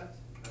y-intercept.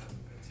 Put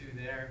 2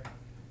 there.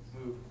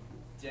 Move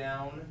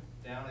down,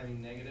 I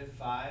mean negative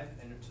 5,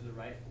 and to the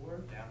right 4,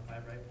 down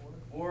 5, right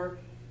 4. Or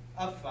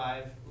up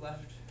 5,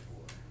 left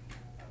 4.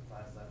 Up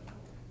 5, left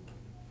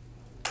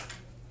 4.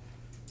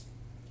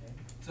 Okay,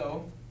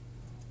 so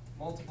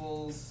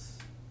multiples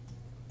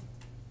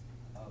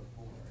of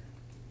 4.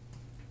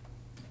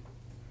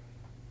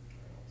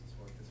 Let's just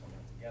work this one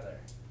out together.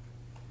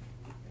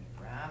 In a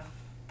graph,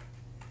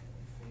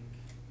 I think.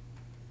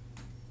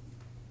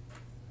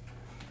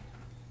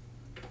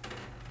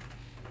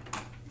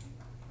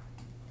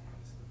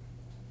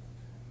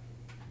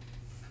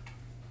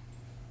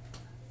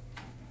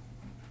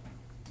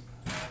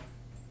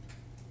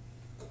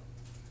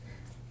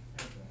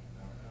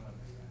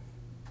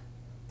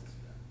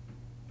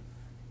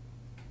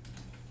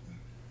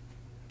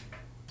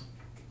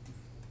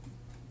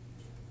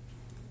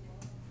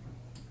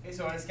 Okay,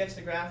 so I want to sketch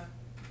the graph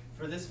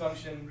for this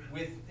function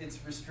with its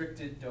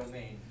restricted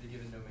domain, the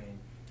given domain,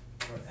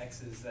 for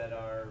x's that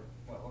are,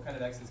 well, what kind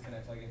of x's can I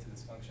plug into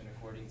this function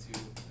according to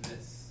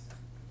this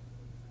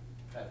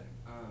pattern?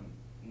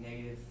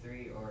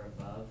 -3 or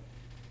above.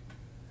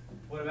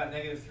 What about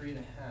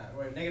 -3.5?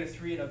 Or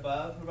 -3 and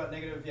above? What about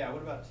negative, yeah,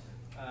 what about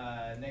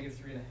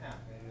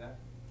 -3.5? Can I do that?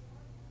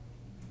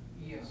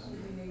 Yes.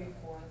 Maybe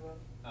 4 and above.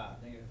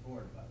 -4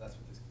 and above, that's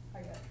what this,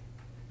 I got it.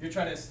 you're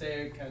trying to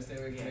stay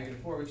away from Yeah.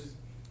 -4, which is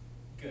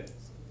good.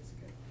 So it's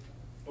good.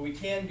 But we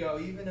can go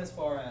even as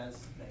far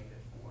as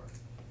 -4.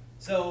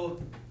 So,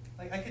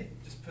 like, I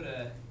could just put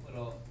a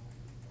little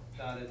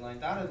dotted line.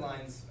 Dotted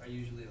lines are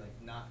usually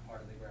like not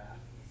part of the graph,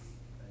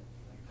 right?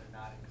 Like they're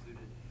not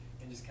included.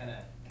 And just kind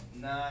of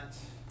not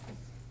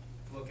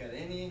look at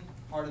any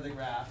part of the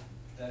graph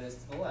that is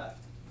to the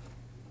left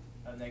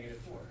of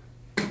 -4.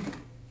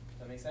 Does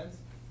that make sense?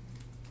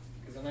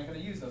 Because I'm not going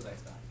to use those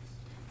x values.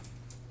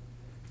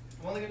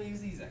 I'm only going to use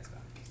these x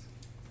values.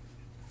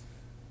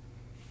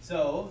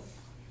 So,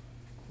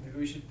 maybe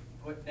we should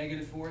put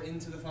 -4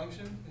 into the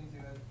function.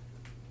 Anything that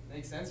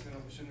makes sense?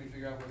 Shouldn't we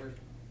figure out where we're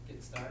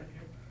getting started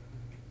here?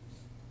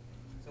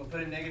 So we'll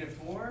put in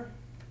 -4.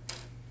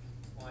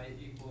 Y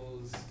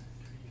equals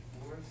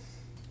 3/4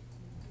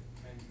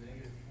 times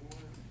 -4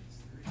 is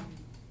 3.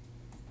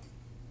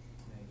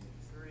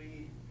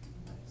 -3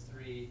 minus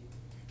 3,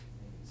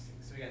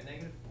 -6. So we got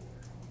 -4,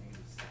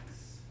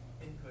 -6.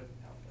 Input,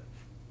 output.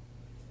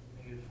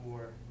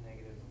 -4,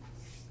 -6.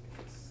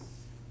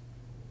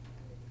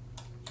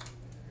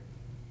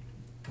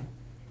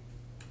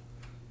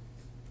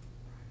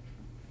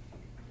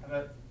 How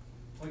about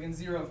plug in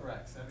 0 for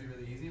x? That'd be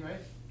really easy,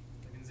 right?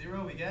 Plug in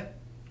 0, we get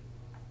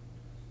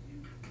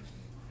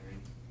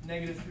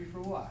 -3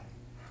 for y.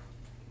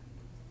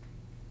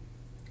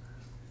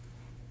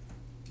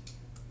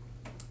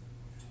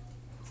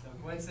 It's no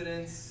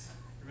coincidence.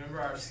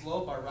 Remember our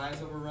slope, our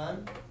rise over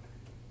run?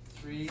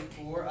 3,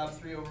 4, up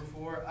 3 over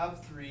 4,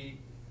 up 3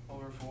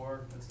 over 4,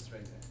 puts us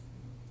right there.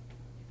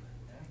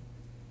 Okay?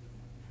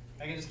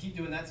 I can just keep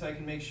doing that so I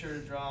can make sure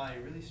to draw a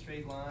really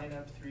straight line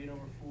up 3 and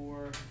over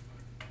 4, up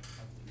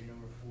 3 and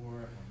over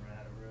 4, I'm running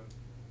out of room.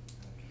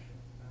 Okay.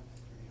 Up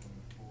 3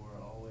 over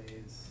 4,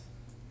 always.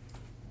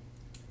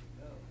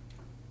 Go.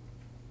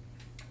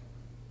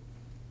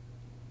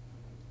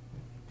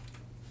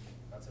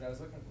 That's what I was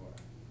looking for.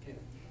 Okay.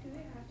 Do we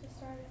have to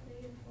start at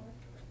 -4?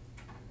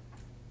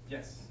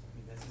 Yes, I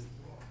mean, this is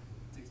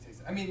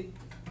dictates. I mean,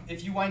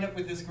 if you wind up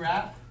with this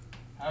graph,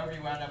 however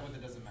you wind up with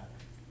it doesn't matter.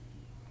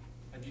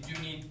 But you do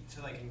need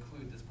to like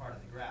include this part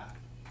of the graph.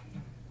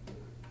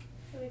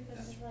 So we could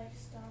have like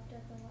stopped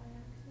at the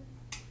y-axis?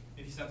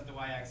 If you stopped at the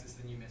y-axis,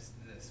 then you missed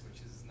this,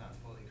 which is not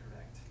fully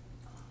correct.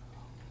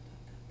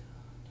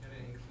 You gotta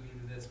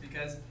include this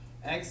because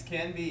x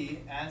can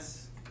be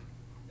as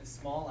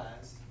small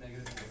as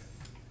 -4.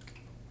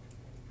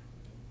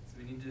 So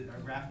we need to, our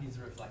graph needs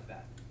to reflect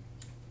that.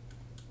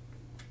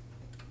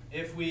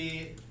 If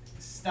we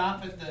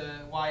stop at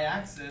the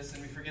y-axis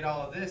and we forget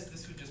all of this,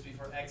 this would just be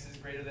for x is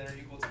greater than or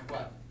equal to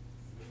what?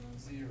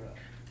 0.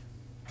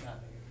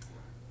 Not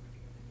 -4.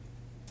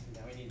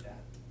 Now we need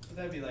that. So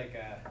that'd be like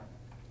a,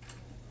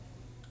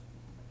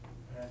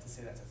 I have to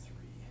say that's a 3.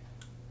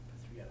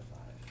 3 out of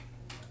 5.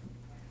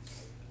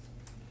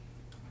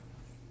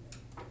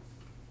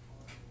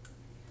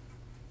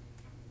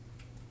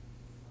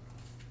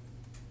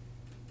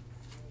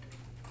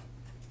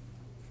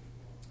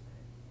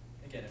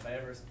 Again, if I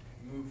ever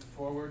move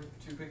forward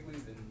too quickly,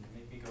 then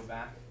make me go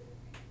back.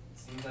 It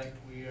seems like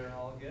we are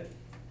all good.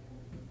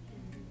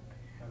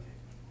 Okay.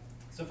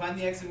 So find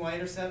the x and y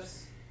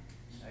intercepts.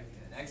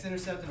 An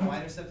x-intercept and a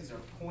y-intercept, these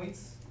are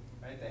points,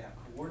 right? They have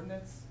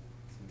coordinates.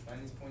 So we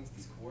find these points,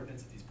 these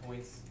coordinates of these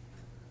points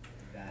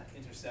that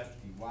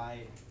intercept the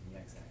y and the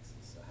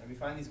x-axis. So how do we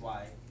find these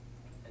y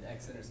and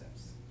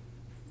x-intercepts?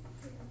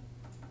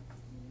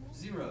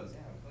 Zeros,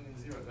 yeah, we're putting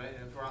zeros, right?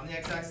 And if we're on the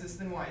x-axis,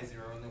 then y is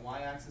 0. On the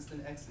y-axis,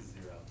 then x is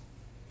 0.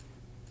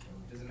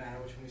 Doesn't matter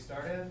which one we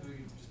start at.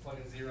 We just plug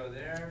in 0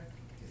 there.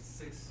 Get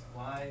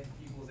 6y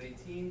equals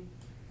 18.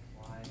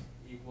 Y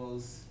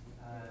equals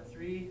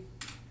 3.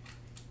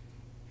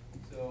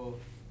 So,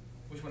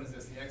 which one is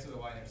this? The x or the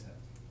y-intercept?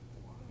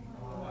 The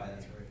y.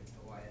 That's where it hits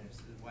the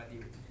y-intercept.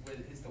 Where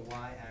it hits the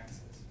y-axis.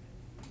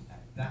 At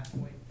that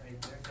point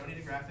right there. Don't need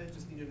to graph it.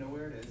 Just need to know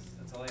where it is.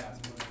 That's all I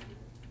ask for.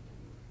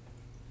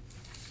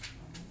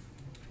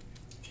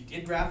 If you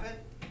did graph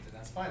it, then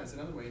that's fine. That's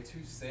another way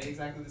to say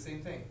exactly the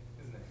same thing,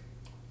 isn't it?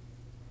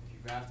 If you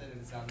graphed it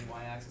and it's on the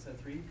y-axis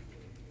at 3, if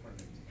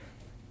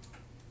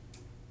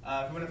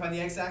we want to find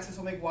the x-axis,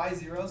 we'll make y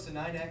 0. So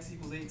 9x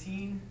equals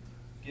 18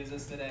 gives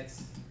us that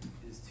x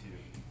is 2.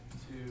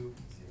 2, 0.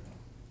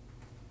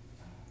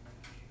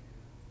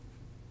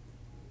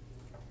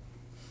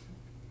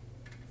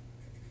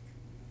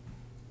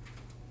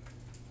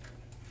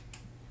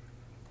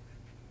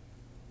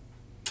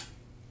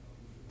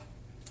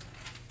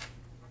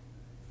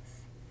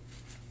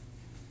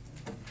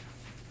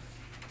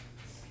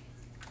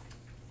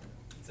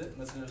 That's it,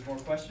 unless there's more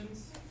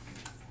questions.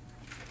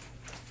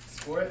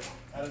 Score it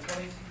out of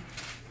 20.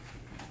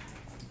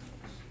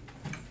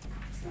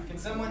 Can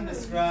someone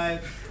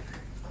describe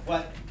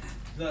what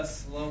the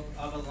slope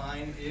of a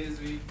line is?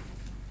 We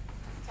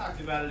talked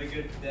about it a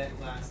good bit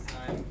last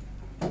time.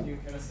 Can you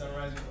kind of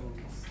summarize what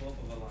the slope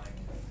of a line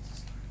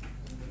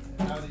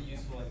is? How is it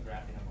useful in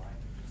graphing a line?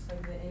 Just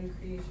like the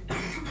increase or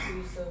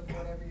decrease of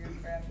whatever you're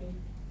graphing.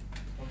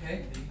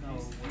 Okay,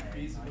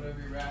 decrease of whatever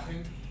you're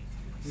graphing.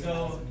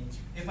 So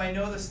if I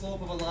know the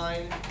slope of a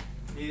line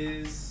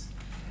is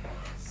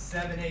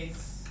 7/8,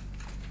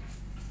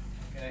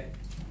 okay,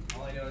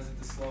 all I know is that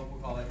the slope,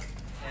 we'll call it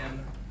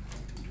m,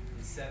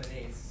 is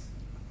 7/8.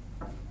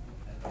 I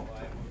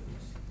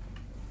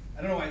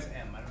don't know why it's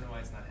m. I don't know why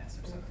it's not s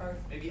or something.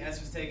 Maybe s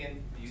was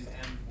taken, we use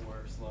m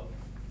for slope.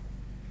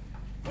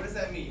 What does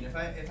that mean? If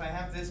I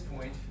have this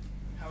point,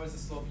 how is the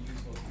slope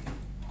useful to me?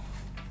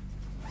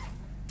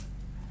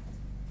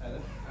 Tyler?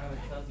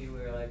 It tells you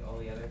where like all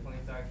the other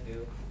points are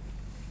too.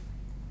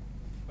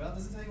 Well,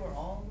 does it tell you where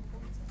all the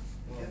points are?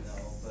 Well, Yes.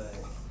 no, but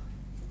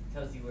it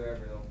tells you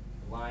wherever the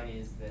line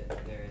is that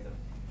there is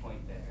a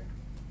point there.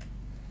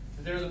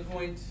 But there's a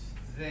point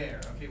there.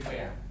 Okay,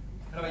 where?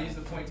 How do I use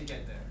the point to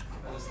get there?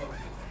 Or the slope to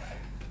get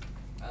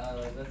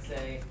there? Let's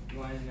say you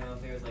wanted to know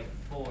if there was like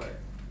 4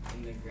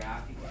 in the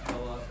graph. You could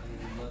go up and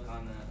then look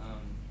on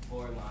the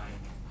 4 line,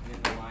 and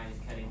if the line is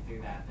cutting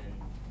through that, then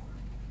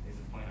there's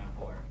a point on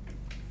 4.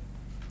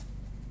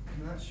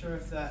 I'm not sure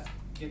if that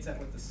gets at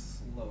what the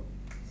slope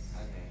is.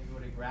 Okay. Maybe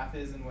what a graph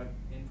is and what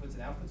inputs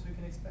and outputs we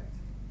can expect.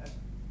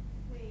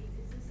 Wait,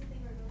 is this the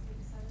thing where it goes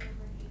like 7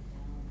 over 8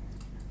 down,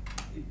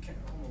 or? It can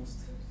almost.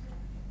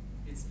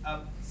 It's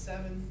up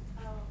 7,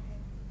 Oh, okay,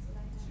 that's what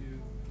I had.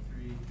 2,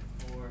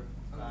 3, 4,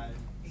 5,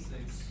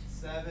 6,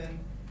 7, and then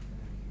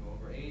we can go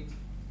over 8. 2,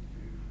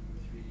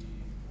 3,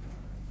 4,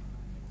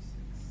 5, 6,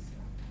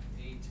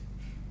 7, 8.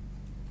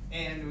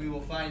 And we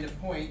will find a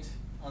point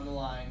on the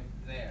line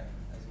there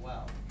as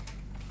well.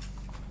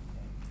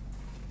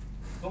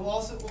 But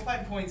we'll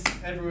find points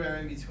everywhere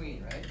in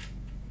between, right?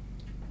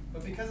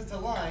 But because it's a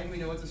line, we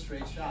know it's a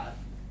straight shot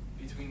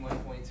between one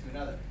point to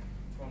another,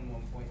 from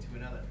one point to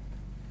another.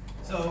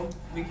 So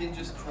we can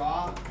just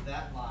draw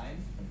that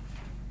line,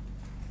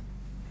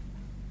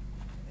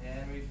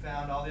 and we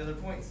found all the other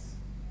points.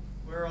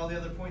 Where are all the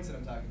other points that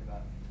I'm talking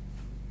about?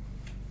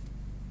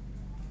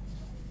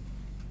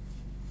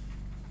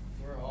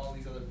 Where are all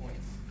these other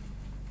points?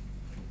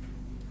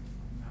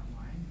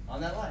 On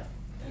that line.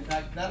 In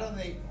fact, not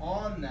only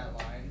on that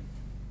line,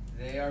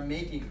 they are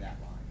making that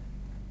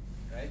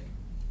line, right?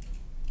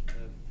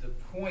 The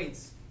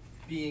points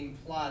being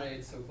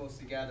plotted so close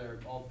together,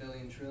 all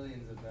billion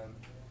trillions of them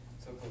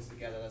so close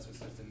together, that's what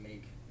starts to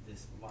make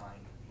this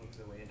line look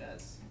the way it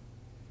does.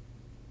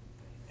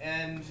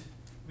 And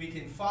we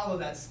can follow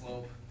that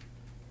slope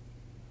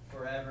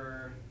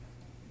forever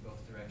in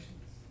both directions.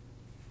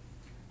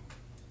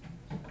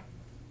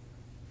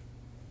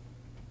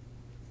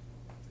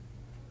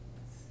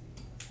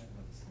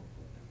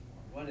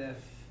 What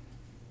if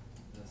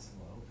the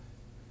slope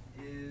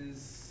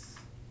is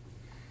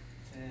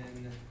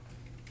 10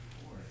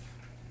 over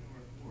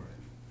 4?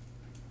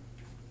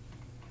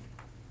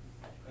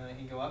 I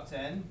can go up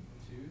 10,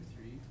 2,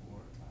 3, 4,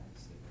 5,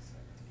 6,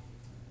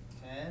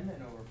 7, 10,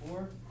 and over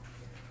 4.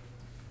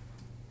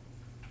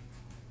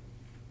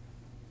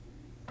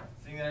 The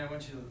thing that I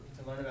want you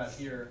to learn about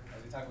here,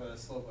 as we talk about a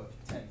slope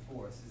of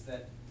 10/4, is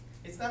that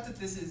it's not that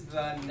this is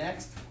the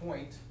next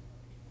point,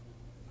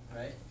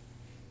 right?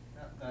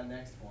 Not the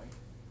next point,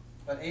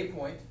 but a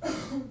point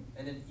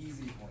and an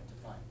easy point to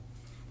find.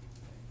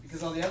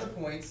 Because all the other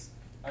points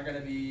are going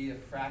to be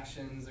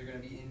fractions, they're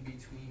going to be in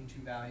between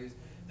two values.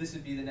 This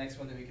would be the next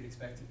one that we could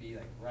expect to be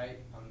like right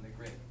on the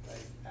grid,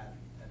 right at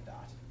a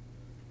dot.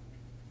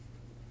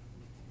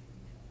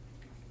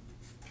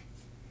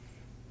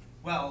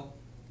 Well,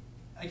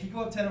 I could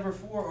go up 10 over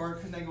 4, or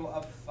couldn't I go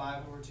up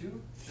 5 over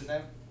 2? Should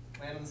that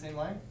land on the same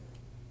line?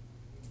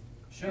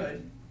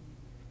 Should.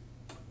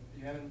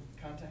 You having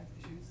contact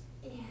issues?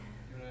 Yeah, You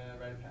wanna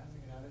write a pass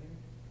and get out of here?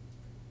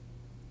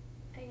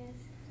 I guess.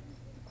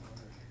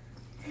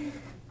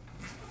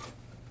 Let's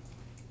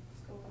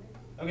go with it.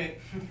 Okay,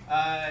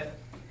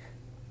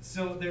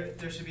 so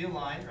there should be a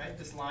line, right?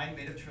 This line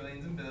made of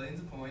trillions and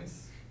billions of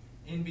points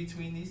in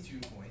between these 2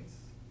 points.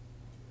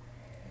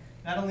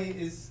 Not only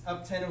is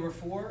up 10 over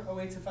 4 a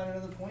way to find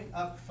another point,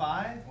 up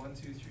 5, 1,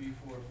 2, 3,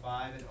 4,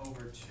 5, and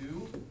over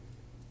 2,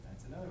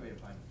 that's another way to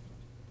find a point.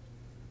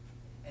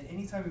 And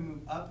anytime we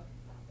move up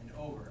and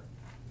over,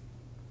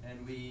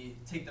 and we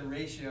take the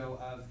ratio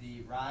of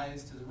the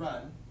rise to the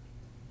run,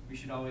 we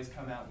should always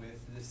come out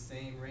with this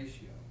same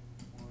ratio,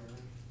 or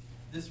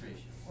this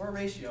ratio, or a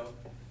ratio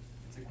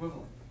that's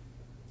equivalent.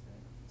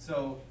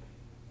 So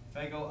if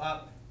I go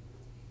up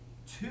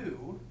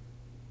 2,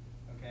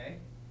 okay,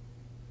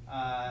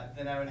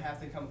 then I would have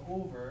to come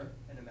over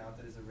an amount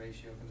that is a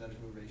ratio, comes out to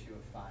a ratio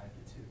of 5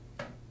 to 2.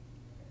 Okay.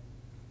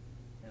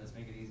 Now let's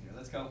make it easier.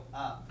 Let's go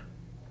up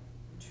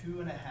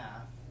 2.5,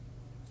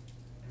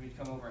 and we'd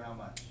come over how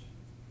much?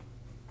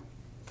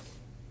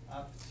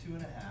 Up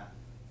 2.5.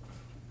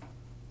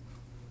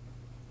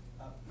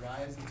 Up,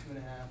 rise of 2.5,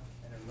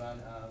 and a run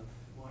of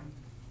 1.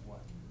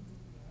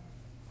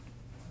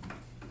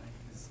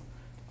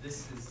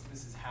 This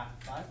is half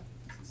 5.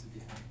 So this would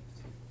be half of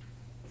 2.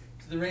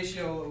 So the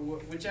ratio,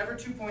 whichever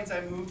 2 points I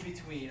move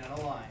between on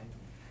a line,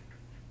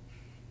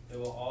 they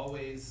will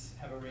always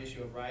have a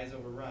ratio of rise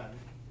over run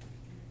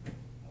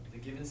of the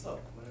given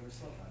slope, whatever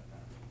slope I've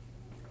found.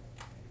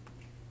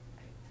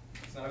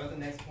 It's not about the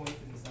next point,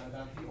 and it's not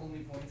about the only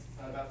points. It's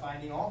not about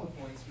finding all the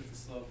points with the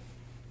slope,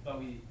 but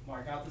we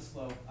mark out the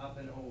slope up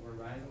and over,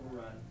 rise over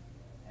run,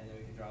 and then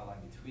we can draw a line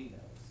between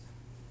those.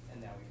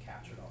 And now we've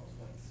captured all those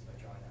points by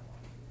drawing that line.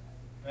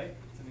 Right?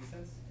 Does that make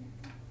sense?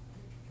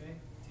 Okay,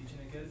 teaching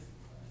it good?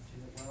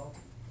 Teaching it well?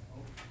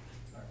 Oh,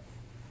 alright.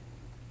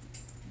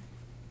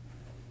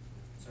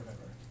 So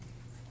remember,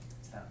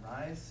 it's that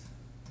rise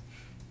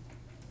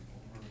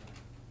over,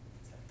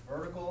 it's that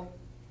vertical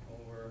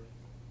over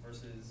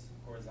versus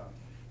horizontal.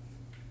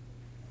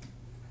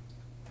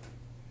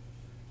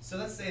 So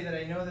let's say that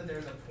I know that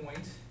there's a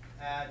point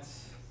at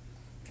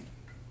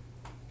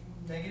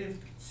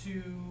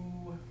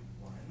 -2,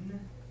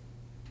 1.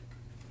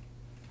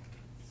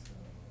 So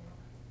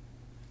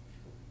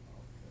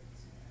I'll put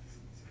some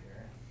axes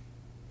here.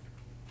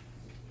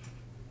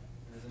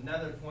 There's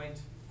another point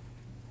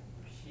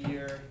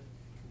here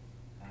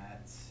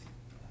at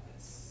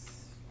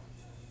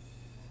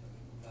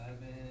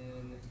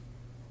 11,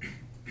 8.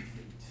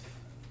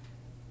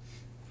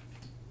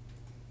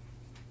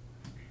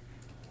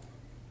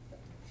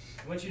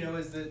 And what you know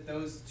is that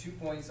those 2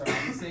 points are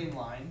on the same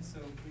line, so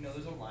we know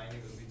there's a line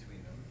that goes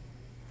between them.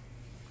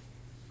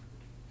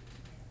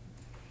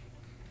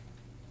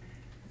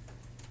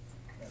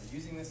 Now,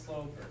 using this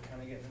slope, or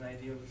kind of getting an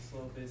idea of what the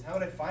slope is, how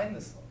would I find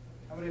the slope?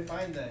 How would I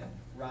find the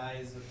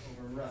rise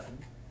over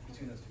run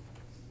between those 2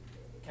 points?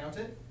 Count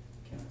it?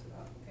 Count it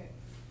up, okay.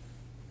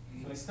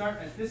 So I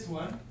start at this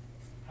one,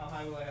 how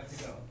high will I have to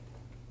go?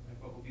 Like,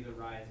 what will be the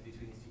rise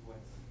between these 2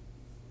 points?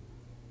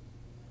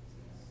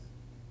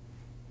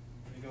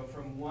 We go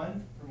from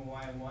 1, from a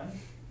y of 1,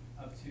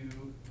 up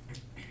to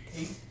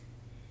 8.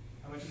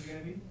 How much is it going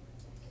to be?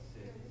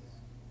 6.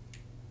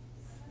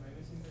 Am I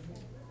missing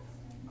something?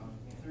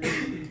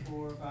 3,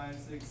 4, 5,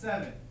 6,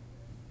 7.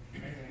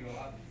 I'm going to go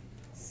up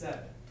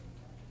 7.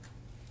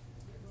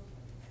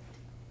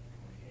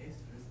 Okay, so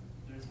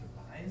there's the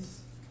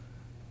rise.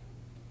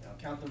 Now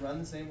count the run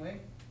the same way,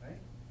 right?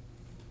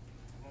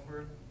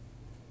 Over.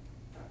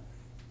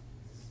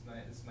 This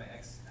is my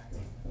x axis.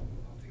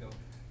 I'll have to go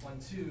 1,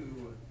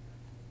 2,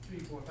 3,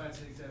 4, 5,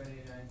 6, 7,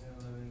 8, 9, 10,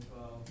 11,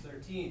 12,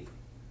 13.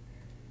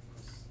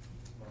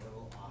 I'm a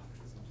little off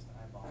because I'm just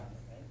eyeballing it,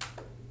 right?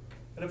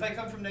 But if I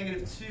come from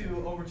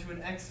 -2 over to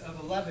an x of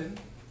 11,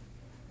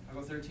 I'll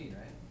go 13,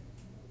 right?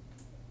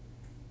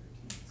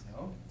 13,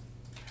 so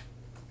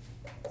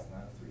it's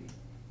not a 3.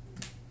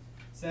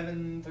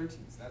 7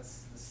 13ths,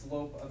 that's the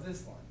slope of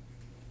this line.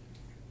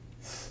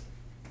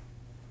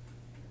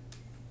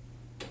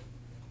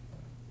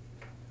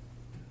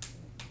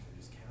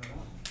 Just count it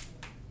off.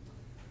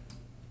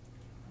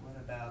 What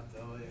about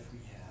though if we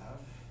have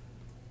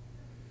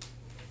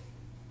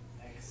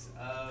x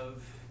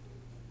of,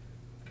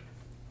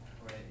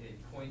 or a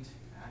point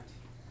at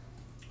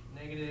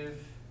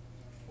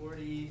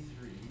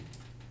 -43,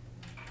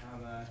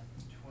 comma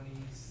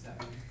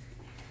 27,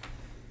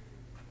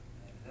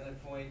 and another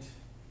point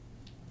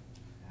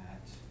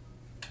at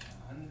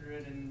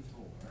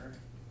 104,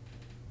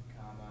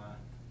 comma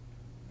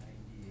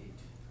 98.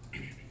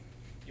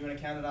 You want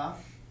to count it off?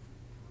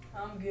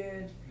 I'm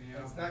good.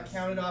 It's not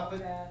counted off,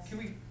 but Pass. can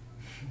we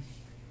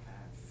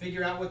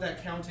figure out what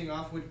that counting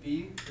off would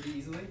be pretty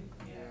easily?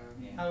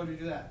 Yeah. How would we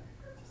do that?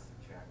 Just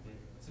subtract it.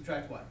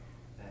 Subtract what?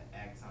 The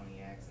x on the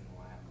x and the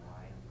y on the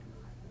y.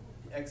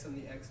 The x and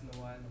the x and the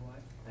y and the y?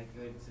 Like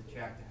you would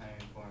subtract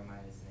 104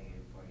 minus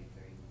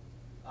 -43.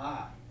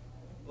 Ah,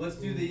 let's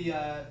do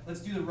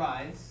the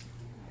rise,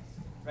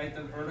 right?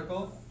 The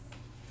vertical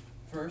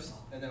first,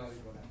 and then we'll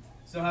go back.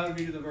 So how would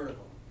we do the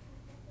vertical?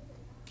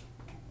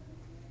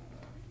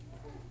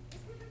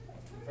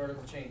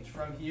 vertical change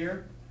from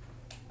here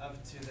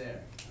up to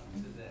there, up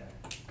to there.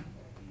 That'd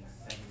be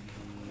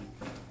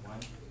 71.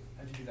 How'd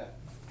you do that?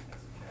 I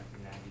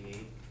subtracted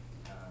 98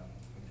 from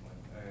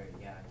 20. Or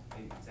yeah,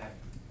 exactly.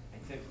 I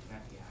took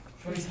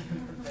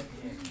 27 from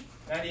 98.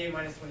 98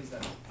 minus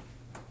 27.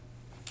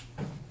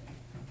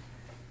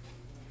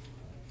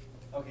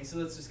 Okay, so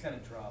let's just kind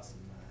of draw some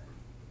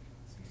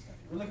stuff here.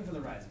 We're looking for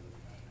the rise of the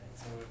amount, right?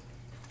 So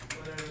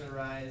whatever the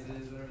rise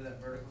is, whatever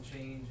that vertical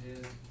change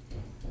is,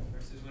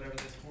 versus whatever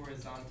this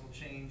horizontal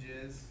change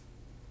is.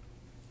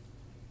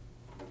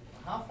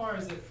 How far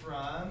is it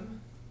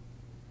from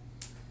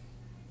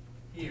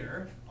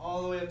here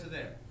all the way up to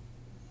there?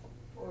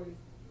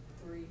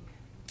 43.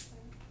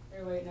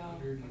 Or wait, no.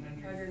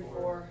 104,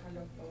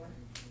 104.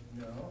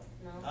 No.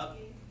 No? Up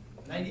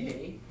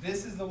 98.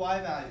 This is the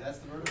y value. That's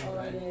the vertical, Oh,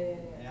 right?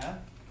 yeah.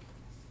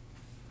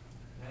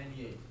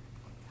 98.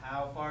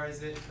 How far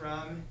is it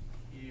from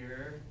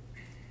here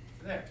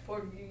to there?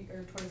 40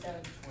 or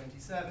 27.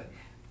 27.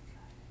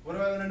 What do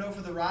I want to know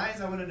for the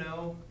rise? I want to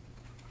know,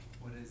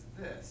 what is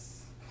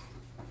this?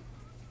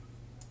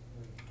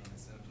 We can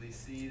simply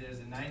see there's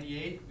a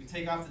 98. We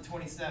take off the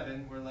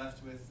 27. We're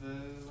left with the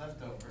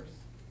leftovers.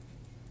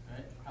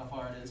 Right? How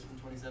far it is from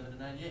 27 to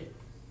 98.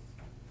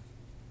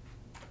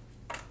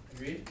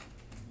 Agreed?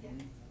 Yeah.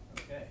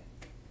 Okay.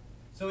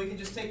 So we can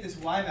just take this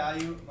y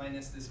value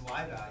minus this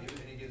y value,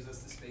 and it gives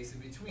us the space in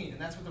between. And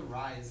that's what the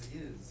rise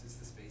is. It's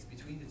the space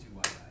between the two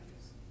y values.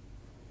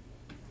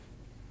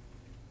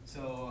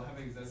 So how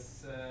big is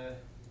this?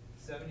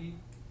 71?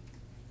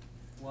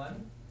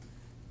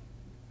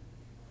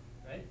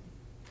 Right?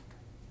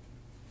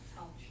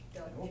 Ouch. I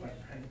hope I'm right.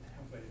 I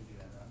hope I didn't do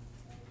that wrong.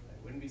 I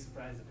wouldn't be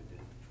surprised if it did.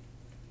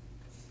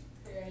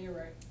 Yeah, you're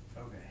right.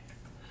 Okay.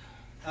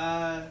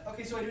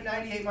 Okay, so I do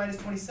 98 minus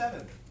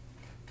 27.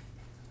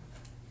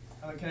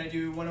 Can I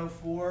do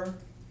 104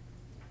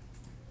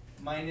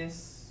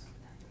 minus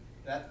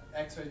that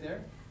x right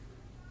there?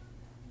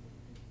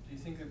 Do you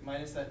think that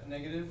minus that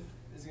negative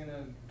is going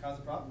to cause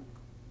a problem?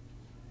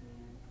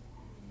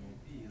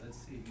 Maybe. Let's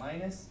see.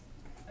 Minus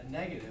a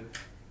negative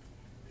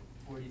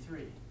 43.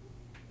 Okay,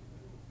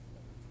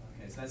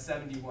 so that's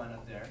 71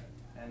 up there.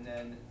 And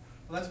then,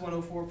 well, that's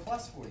 104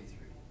 plus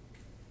 43.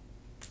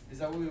 Is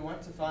that what we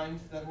want to find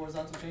that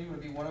horizontal change? Would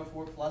it be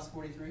 104 plus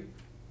 43?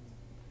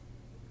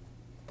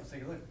 Let's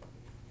take a look.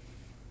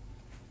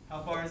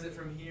 How far is it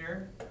from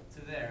here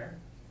to there?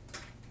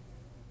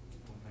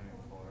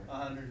 104.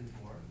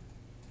 104.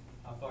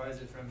 How far is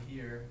it from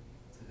here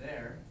to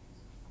there?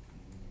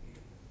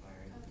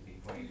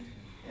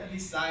 Yeah, the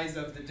size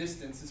of the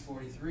distance is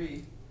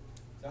 43.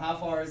 So how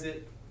far is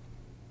it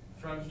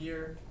from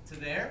here to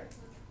there?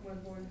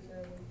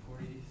 147.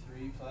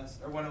 43 plus,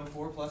 or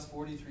 104 plus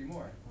 43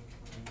 more.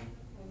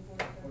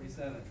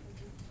 47.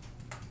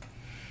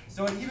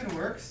 So it even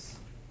works,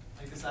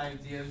 like this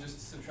idea of just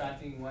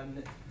subtracting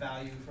one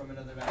value from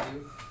another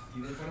value,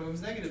 even if one of them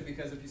is negative,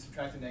 because if you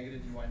subtract a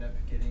negative, you wind up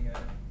getting an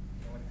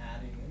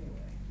adding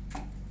anyway.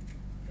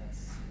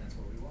 That's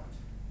what we want.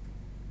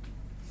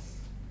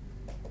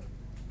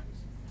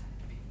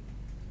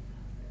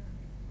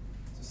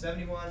 So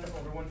 71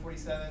 over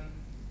 147,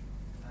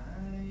 I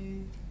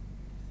think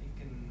you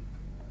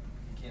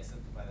can't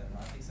simplify that. I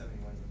think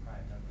 71 is a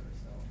prime number,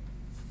 so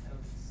I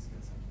don't think this is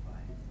going to simplify.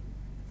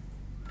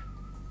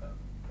 But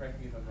correct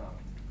me if I'm wrong.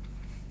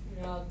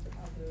 No, I'll do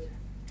it.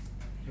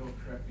 You'll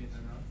correct me if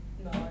I'm wrong?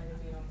 No, I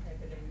mean, I'll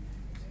type it in.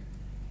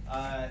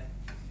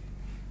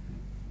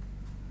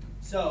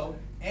 So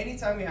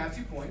anytime we have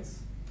 2 points,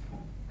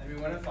 and we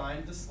want to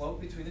find the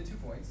slope between the 2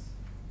 points,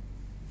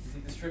 you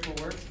think this trick will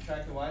work?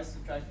 Subtract the y's,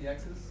 subtract the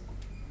x's.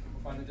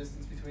 We'll find the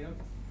distance between them.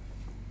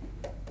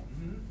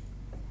 Mm-hmm.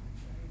 I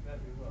bet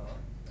we will.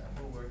 That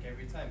will work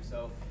every time.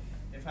 So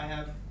if I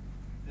have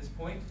this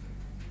point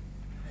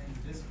and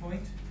this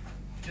point,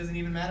 it doesn't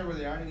even matter where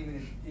they are.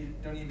 You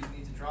don't even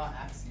need to draw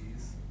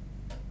axes.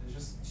 There's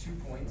just 2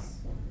 points.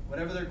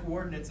 Whatever their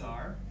coordinates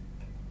are.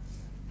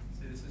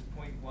 So this is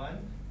point 1.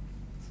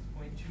 This is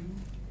point 2.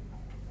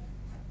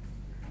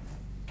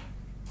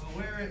 Well,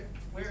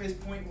 where is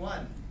point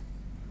 1?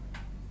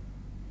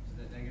 Is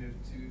it negative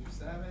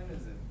 27?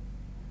 Is it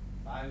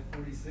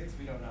 546?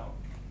 We don't know.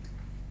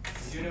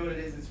 We do know what it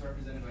is. It's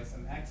represented by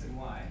some x and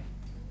y.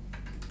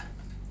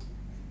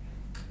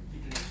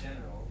 Keep it in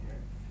general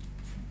here.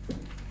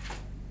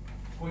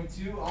 Point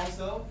 2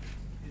 also,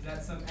 is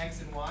that some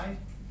x and y?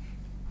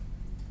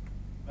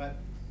 But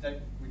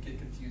that would get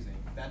confusing.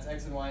 That's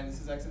x and y, and this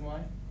is x and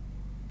y.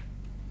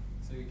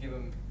 So you give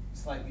them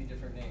slightly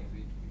different names.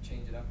 We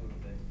change it up a little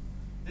bit.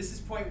 This is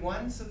point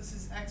 1, so this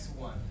is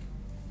x1.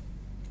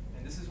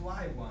 And this is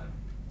y1.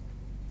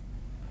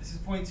 This is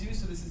point 2,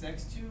 so this is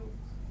x2.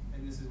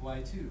 And this is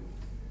y2.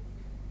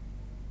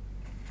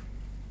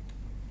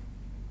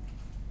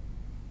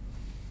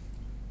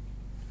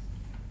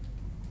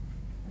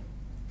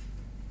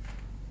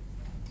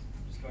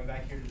 Just going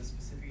back here to the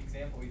specific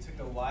example, we took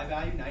the y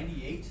value,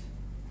 98,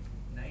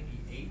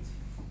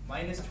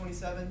 minus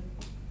 27,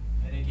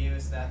 and it gave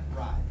us that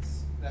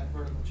rise, that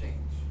vertical change.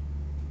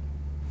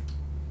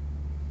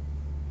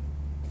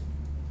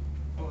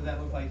 what would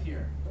that look like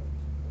here?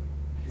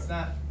 It's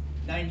not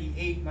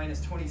 98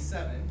 minus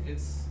 27,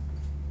 it's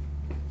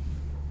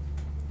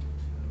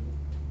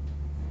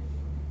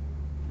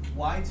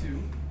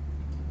y2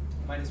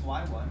 minus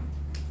y1, right?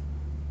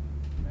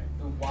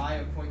 The y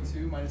of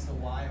 0.2 minus the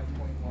y of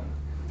 0.1.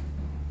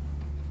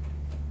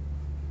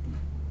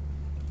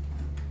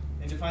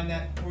 And to find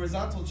that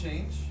horizontal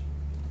change,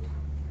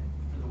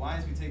 for the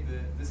y's we take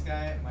this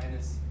guy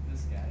minus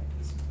this guy,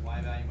 this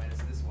y value minus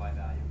this y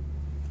value.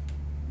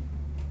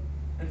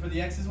 And for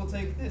the x's we'll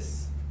take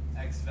this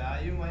x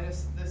value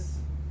minus this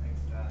x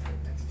value,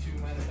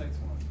 x2 minus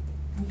x1.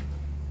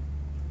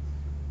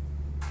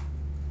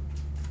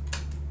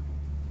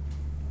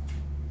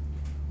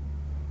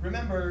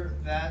 Remember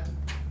that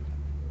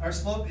our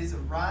slope is a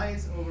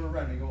rise over a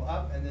run. We go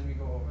up and then we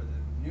go over.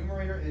 The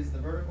numerator is the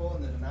vertical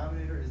and the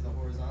denominator is the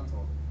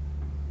horizontal.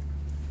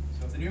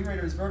 So if the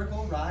numerator is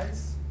vertical,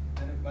 rise,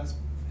 then it must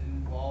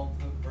involve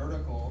the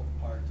vertical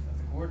part of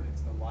the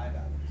coordinates, the y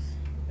values.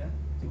 Yeah?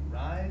 So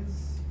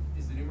rise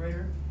is the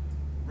numerator,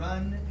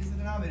 run is the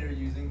denominator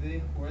using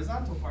the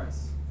horizontal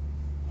parts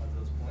of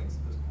those points,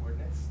 those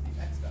coordinates,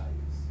 the x values.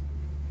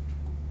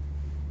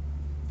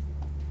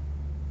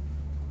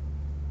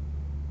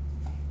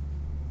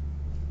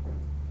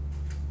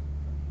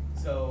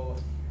 So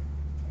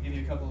I'll give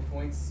you a couple of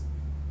points.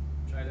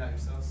 Try it out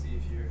yourself, see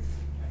if you're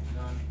catching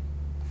on.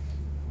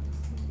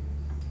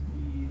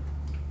 3,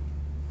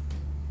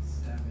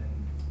 7,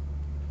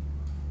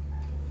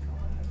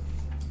 5,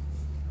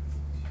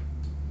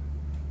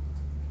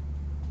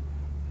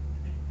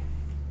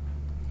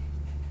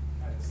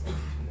 I just like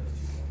between those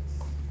 2 points.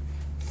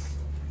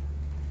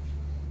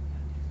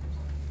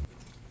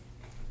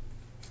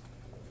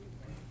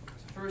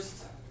 So first,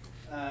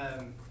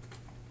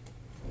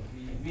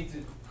 we need to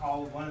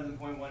call one of them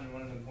 0.1 and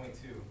one of them 0.2.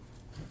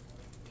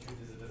 The truth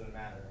is it doesn't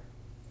matter.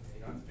 Okay,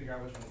 you don't have to figure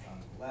out which one's on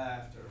the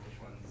left or which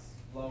one's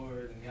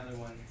lower than the other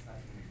one. It's not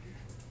going to be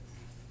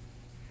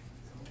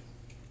so,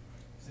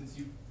 since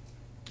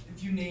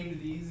if you named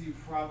these, you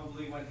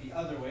probably went the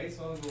other way,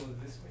 so I'll go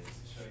this way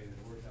just to show you that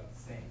it worked out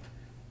the same.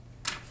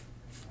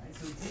 Alright,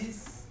 so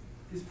this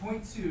is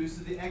 0.2,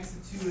 so the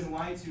x2 and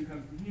y2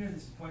 come from here.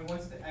 This is 0.1,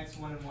 so the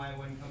x1 and y1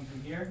 come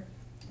from here.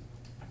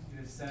 You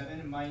have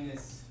 7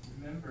 minus.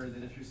 Remember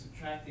that if you're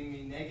subtracting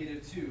a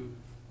negative 2,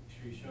 make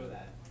sure you show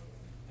that.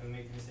 Don't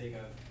make the mistake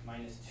of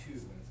minus 2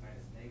 when it's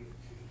minus negative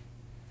 2.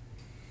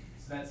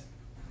 So that's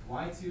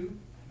y2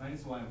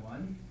 minus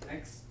y1,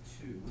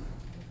 x2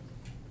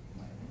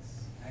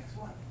 minus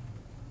x1.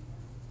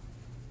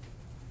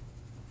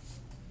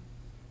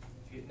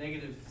 You get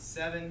negative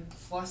 7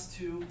 plus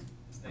 2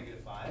 is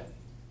negative 5.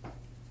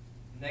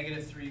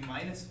 Negative 3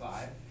 minus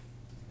 5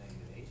 is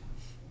negative 8.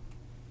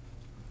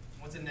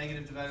 What's a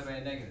negative divided by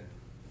a negative?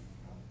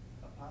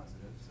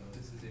 Positive, so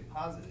this is a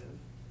positive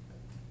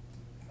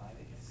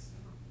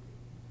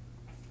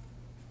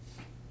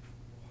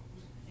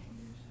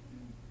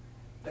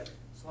 5/8.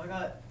 So I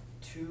got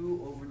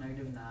 2 over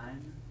negative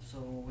 9, so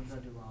what did I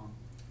do wrong?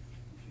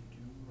 If you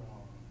do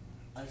wrong.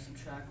 I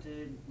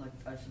subtracted the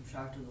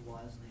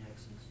y's and the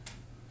x's.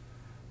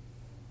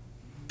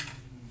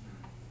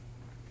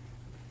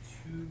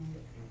 2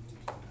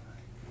 over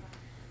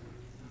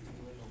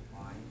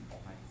 9.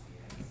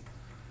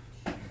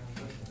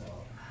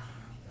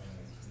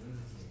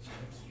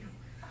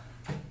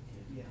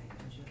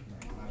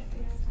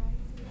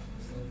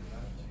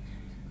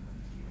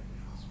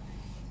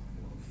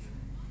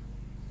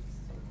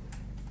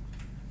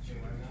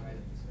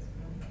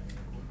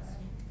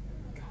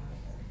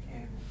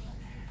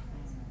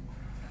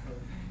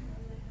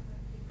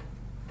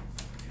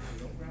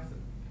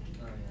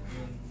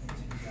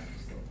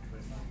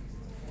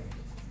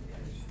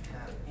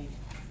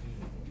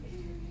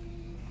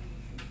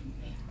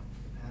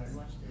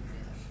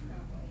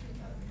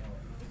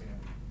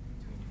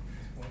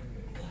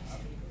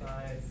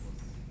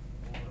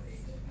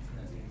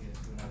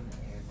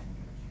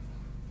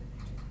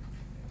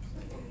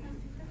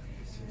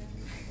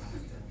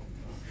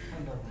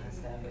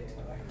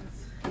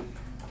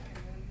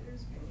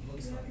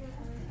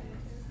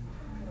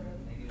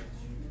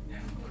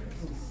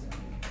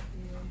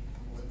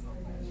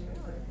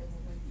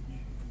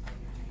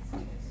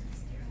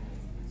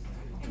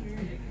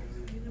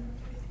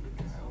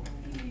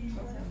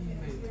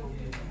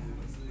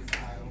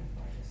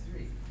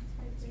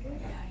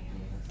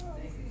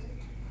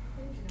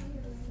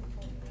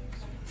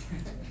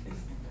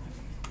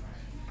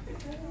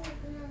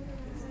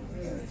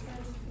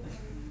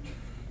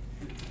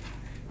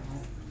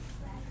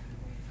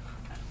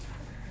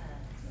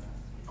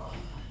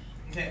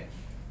 Okay,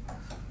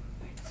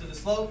 so the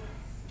slope,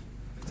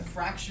 it's a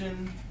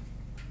fraction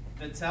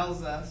that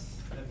tells us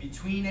that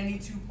between any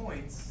 2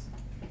 points,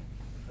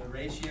 the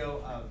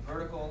ratio of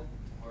vertical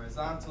to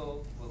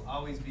horizontal will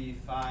always be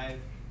 5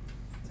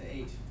 to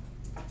 8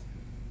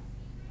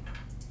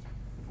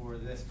 for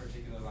this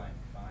particular line,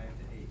 5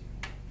 to 8.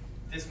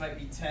 This might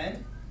be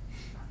 10,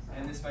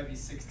 and this might be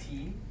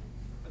 16,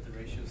 but the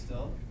ratio is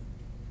still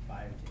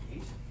 5 to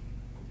 8.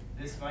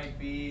 This might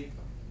be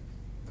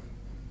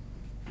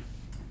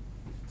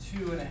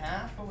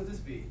 2.5. What would this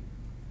be?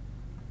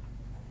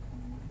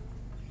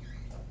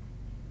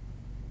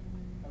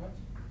 How much?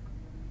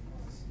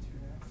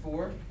 2.5.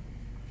 4.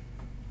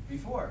 Be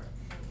 4.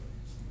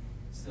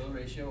 Still a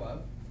ratio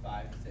of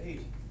 5 to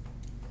 8.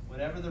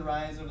 Whatever the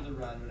rise over the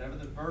run, whatever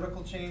the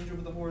vertical change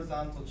over the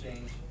horizontal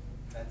change,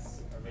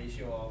 that's a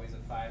ratio always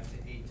of 5 to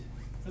 8.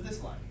 For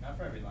this line, not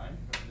for every line,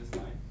 but for this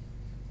line.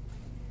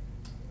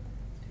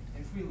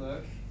 If we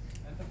look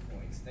at the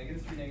points,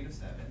 -3,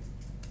 -7,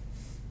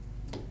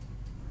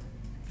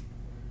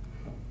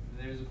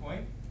 there's a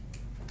point.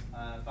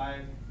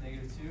 5,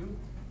 -2.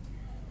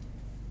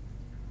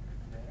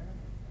 There.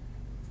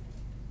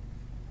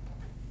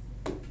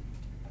 You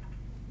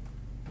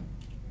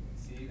can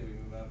see that we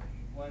move up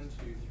 1,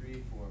 2,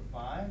 3, 4,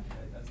 5.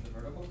 Right? That's the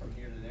vertical. From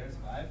here to there is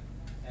 5.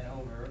 And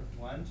over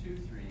 1, 2,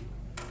 3,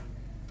 4,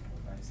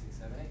 5, 6,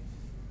 7, 8.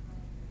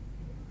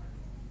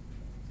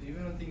 So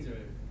even when things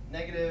are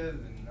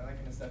negative and all that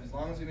kind of stuff, as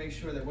long as we make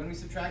sure that when we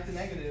subtract the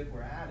negative,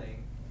 we're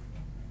adding,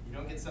 you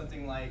don't get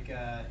something like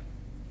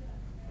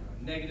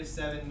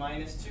 -7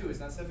 minus 2. It's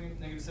not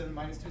 -7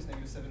 minus 2, it's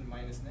 -7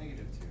 minus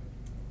 -2.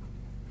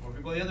 Or if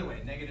we go the other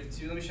way,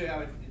 -2, let me show you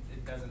how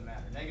it doesn't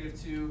matter.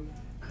 -2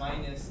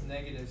 minus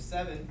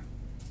 -7,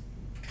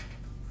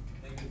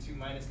 -2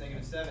 minus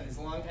 -7, as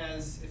long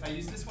as, if I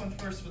use this one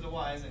first for the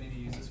y's, I need to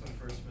use this one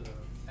first for the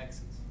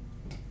x's.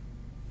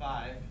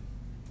 5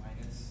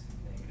 minus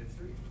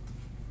 -3.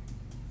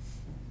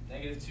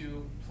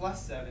 -2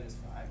 plus 7 is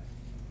 5.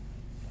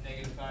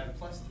 -5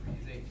 plus 3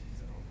 is 8.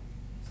 So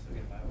still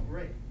get 5 over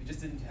 8. We just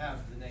didn't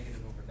have the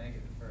negative over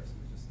negative first. It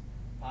was just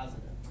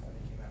positive when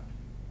it came out.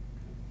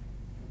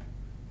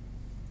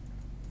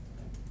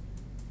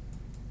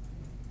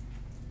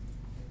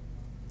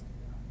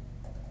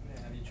 I'm going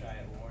to have you try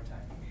it one more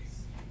time,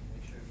 please.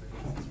 Make sure everybody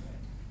gets this right.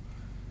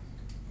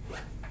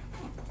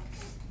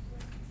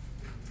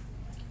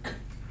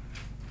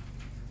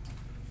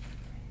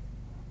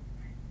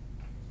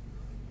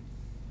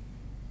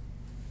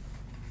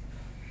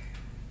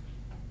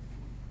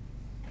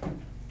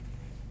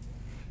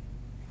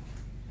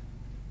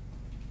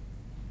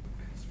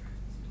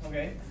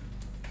 Okay.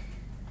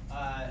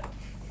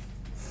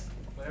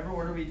 Whatever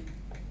order we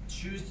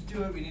choose to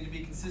do it, we need to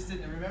be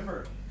consistent. And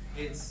remember,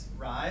 it's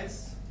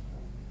rise.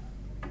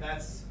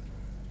 That's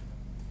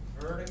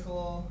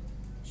vertical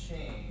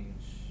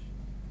change.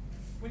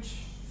 Which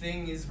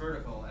thing is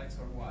vertical, x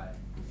or y?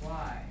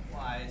 Y.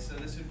 Y. So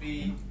this would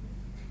be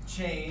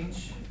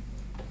change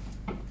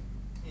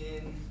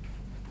in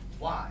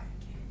y.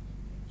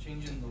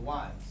 Change in the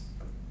y's.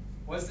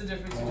 What's the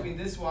difference between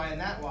this y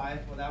and that y?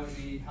 Well, that would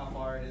be how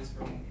far it is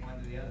from one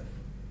to the other.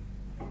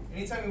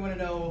 Anytime we want to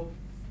know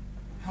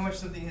how much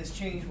something has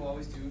changed, we'll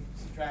always do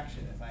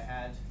subtraction. If I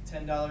had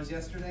 $10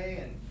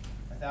 yesterday and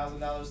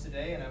 $1,000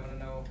 today, and I want to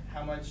know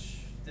how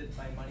much did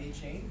my money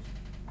change,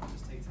 I'll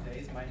just take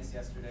today's minus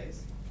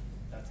yesterday's.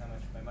 That's how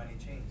much my money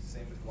changed.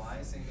 Same with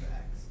y, same with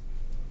x.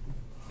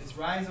 It's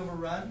rise over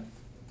run.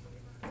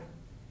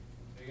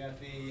 We got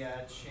the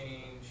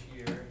change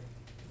here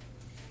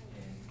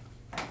in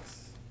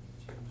x.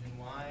 Change in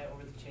y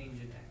over the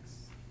change in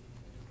x.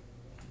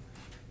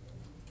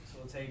 So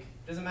we'll take,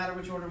 doesn't matter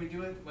which order we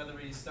do it, whether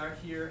we start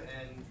here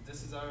and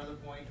this is our other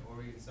point, or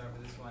we can start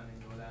with this one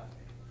and go that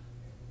way.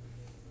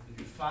 We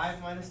do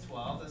 5 minus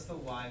 12, that's the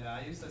y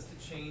values, that's the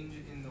change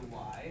in the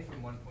y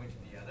from one point to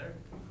the other.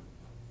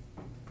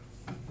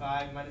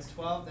 5 minus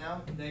 12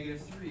 now,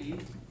 -3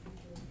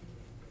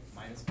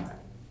 minus 5.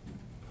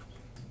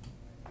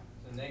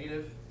 So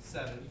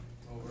 -7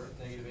 over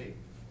 -8.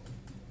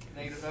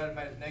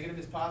 Negative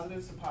is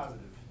positive, so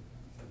positive.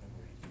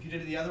 If you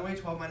did it the other way,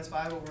 12 minus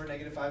 5 over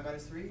 -5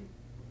 minus 3,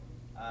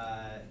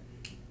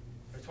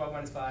 or 12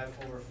 minus 5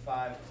 over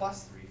 5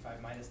 plus 3,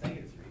 5 minus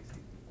 -3,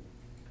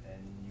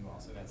 then you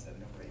also got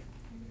 7 over 8.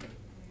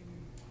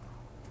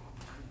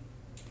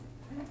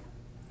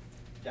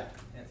 Yeah,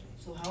 Anthony.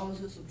 So how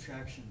is it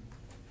subtraction?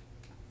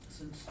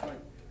 Since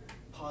like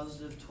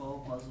positive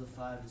 12, positive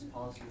 5 is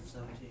positive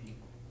 17.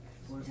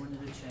 When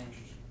did it change?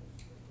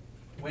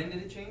 When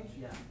did it change?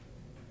 Yeah.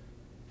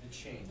 It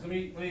changed. Let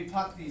me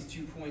plot these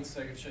 2 points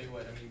so I can show you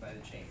what I mean by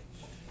the change.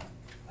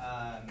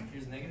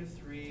 Here's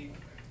 -3,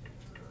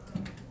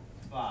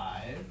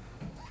 5,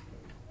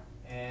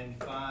 and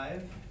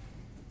 5,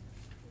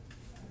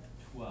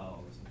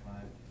 12. So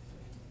 5,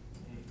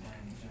 8,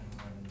 9, 10,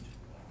 11,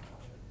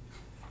 12.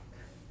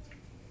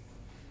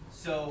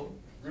 So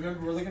remember,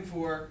 we're looking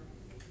for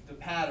the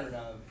pattern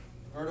of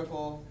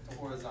vertical to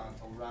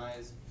horizontal,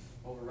 rise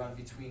over run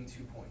between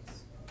 2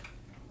 points.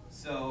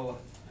 So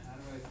how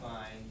do I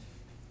find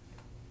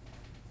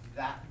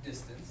that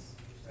distance,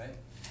 right?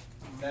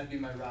 That'd be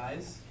my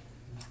rise.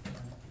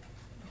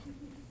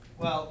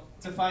 Well,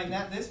 to find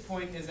that, this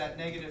point is at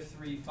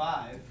 -3,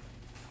 5,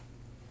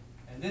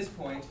 and this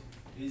point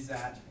is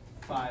at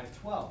 5,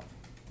 12.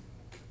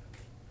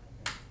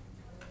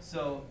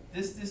 So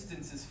this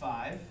distance is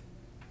 5.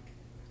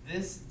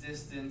 This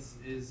distance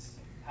is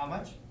how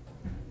much?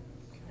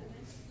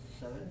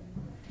 7?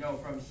 No,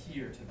 from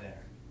here to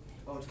there.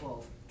 Oh,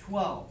 12.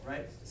 12,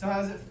 right? So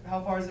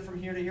how far is it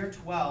from here to here?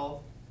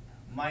 12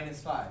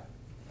 minus 5,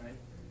 right?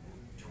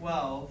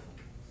 12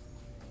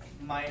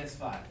 minus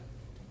 5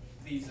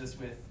 leaves us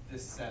with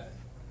this 7.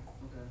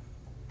 Okay.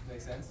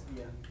 Make sense?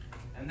 Yeah.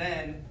 And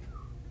then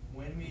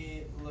when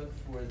we look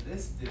for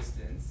this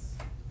distance,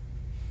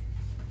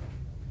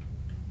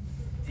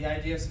 the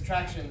idea of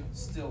subtraction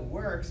still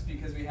works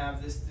because we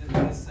have this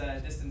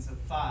distance of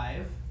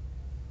 5,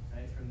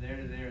 right? From there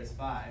to there is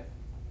 5.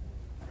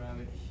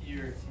 From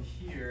here to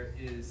here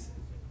is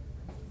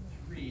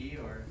 3,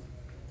 or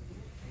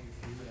maybe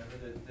 3,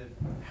 whatever.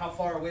 How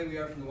far away we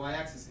are from the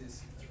y-axis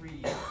is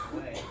 3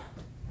 away.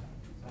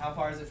 So how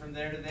far is it from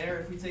there to there?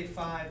 If we take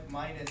 5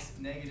 minus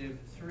negative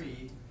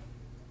 3,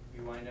 we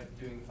wind up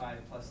doing 5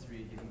 plus 3,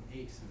 giving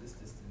 8. So this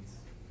distance,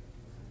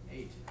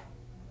 8.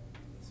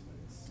 This one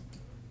is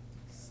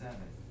 7.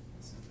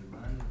 This is the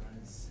run. The run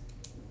is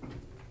 8.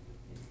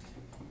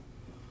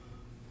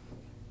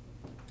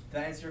 Did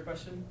I answer your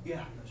question? Yeah.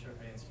 I'm not sure if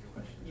I answered your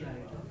question. Yeah,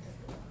 very you well. did.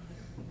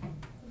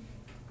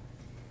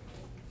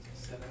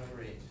 7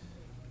 over 8.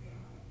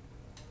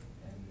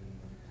 And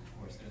of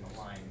course there's a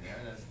line there.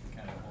 That's the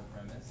kind of whole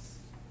premise.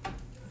 So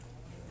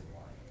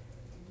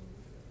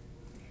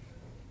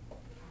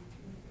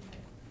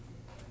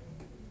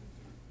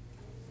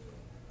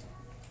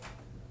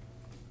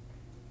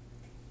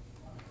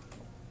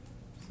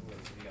what,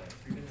 so we got like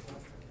 3 minutes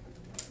left?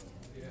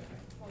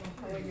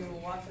 How long you were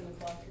watching the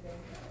clock today?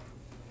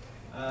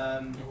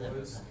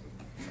 Let's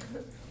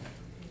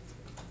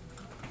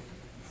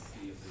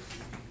see if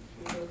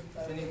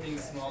there's anything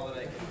small that I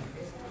can.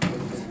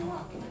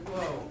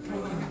 Whoa.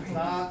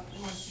 Stop.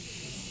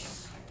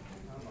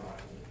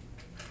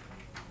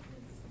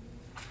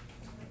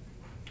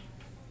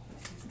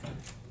 Come on.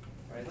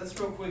 Alright, let's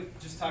real quick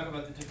just talk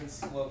about the different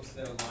slopes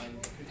that a line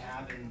could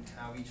have and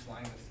how each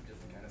line with a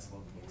different kind of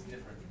slope looks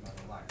different from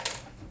other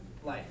lines.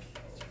 Like,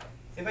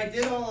 if I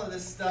did all of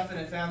this stuff and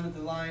I found that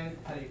the line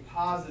had a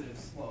positive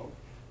slope,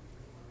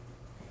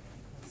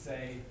 let's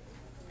say,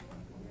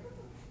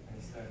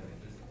 there's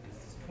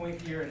this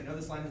point here, and I know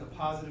this line has a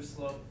positive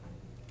slope,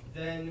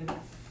 then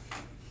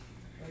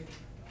like,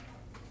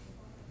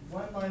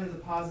 one line with a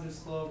positive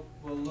slope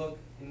will look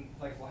in,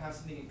 like, will have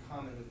something in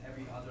common with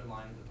every other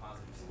line with a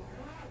positive slope.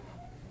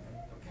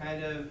 They'll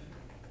kind of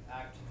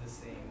act the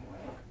same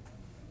way.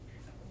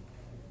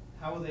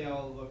 How will they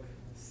all look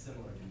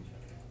similar to each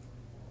other?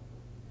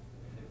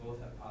 They both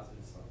have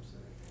positive slopes, so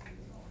they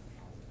all have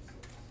positive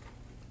slopes.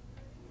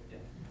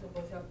 Yeah. They'll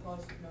both have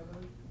positive number,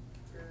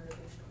 or at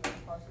least one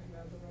positive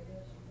number, I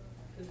guess.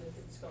 Because if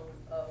it's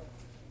going up,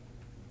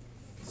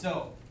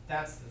 So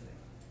that's the thing.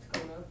 it's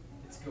going up.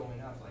 It's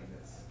going up like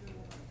this.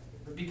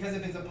 But because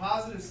if it's a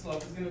positive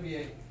slope, it's going to be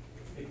a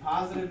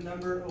positive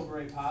number over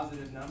a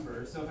positive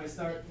number. So if I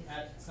start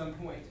at some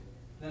point,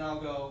 then I'll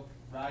go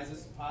rise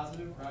is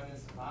positive, run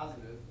is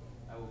positive.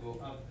 I will go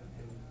up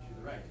and to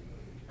the right.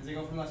 As I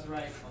go from left to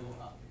right, I'll go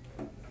up.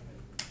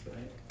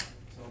 Right?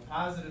 So a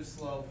positive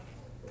slope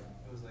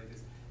goes like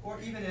this.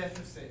 Or even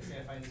if, say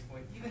I find this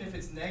point, even if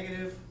it's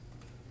negative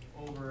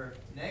over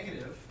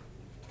negative,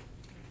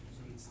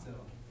 it's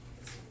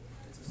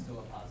still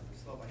a positive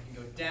slope. I can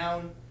go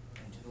down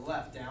and to the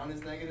left. Down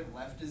is negative,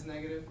 left is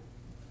negative,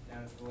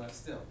 down to the left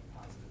still,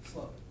 positive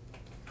slope.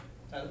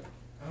 Tyler?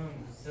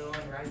 So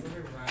on rise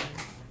over run,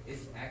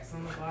 is X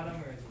on the bottom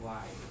or is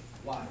Y?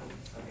 Y.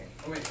 Okay.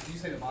 Oh wait, did you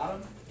say the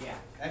bottom? Yeah.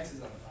 X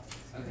is on the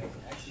bottom. Okay.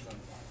 X is on the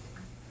bottom.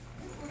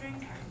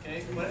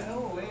 Okay, but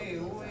oh wait.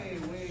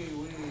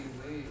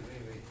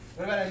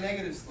 What about a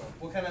negative slope?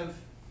 What kind of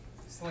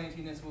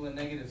slantiness will a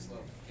negative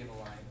slope give a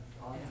line?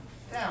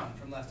 Down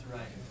from left to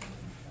right.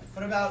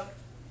 What about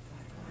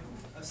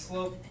a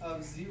slope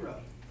of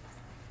 0?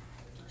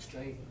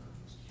 Straight.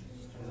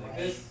 Like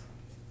this.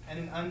 And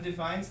an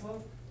undefined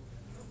slope?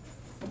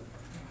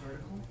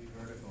 Vertical? Be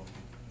vertical.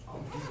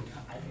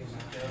 I think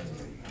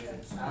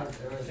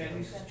Okay.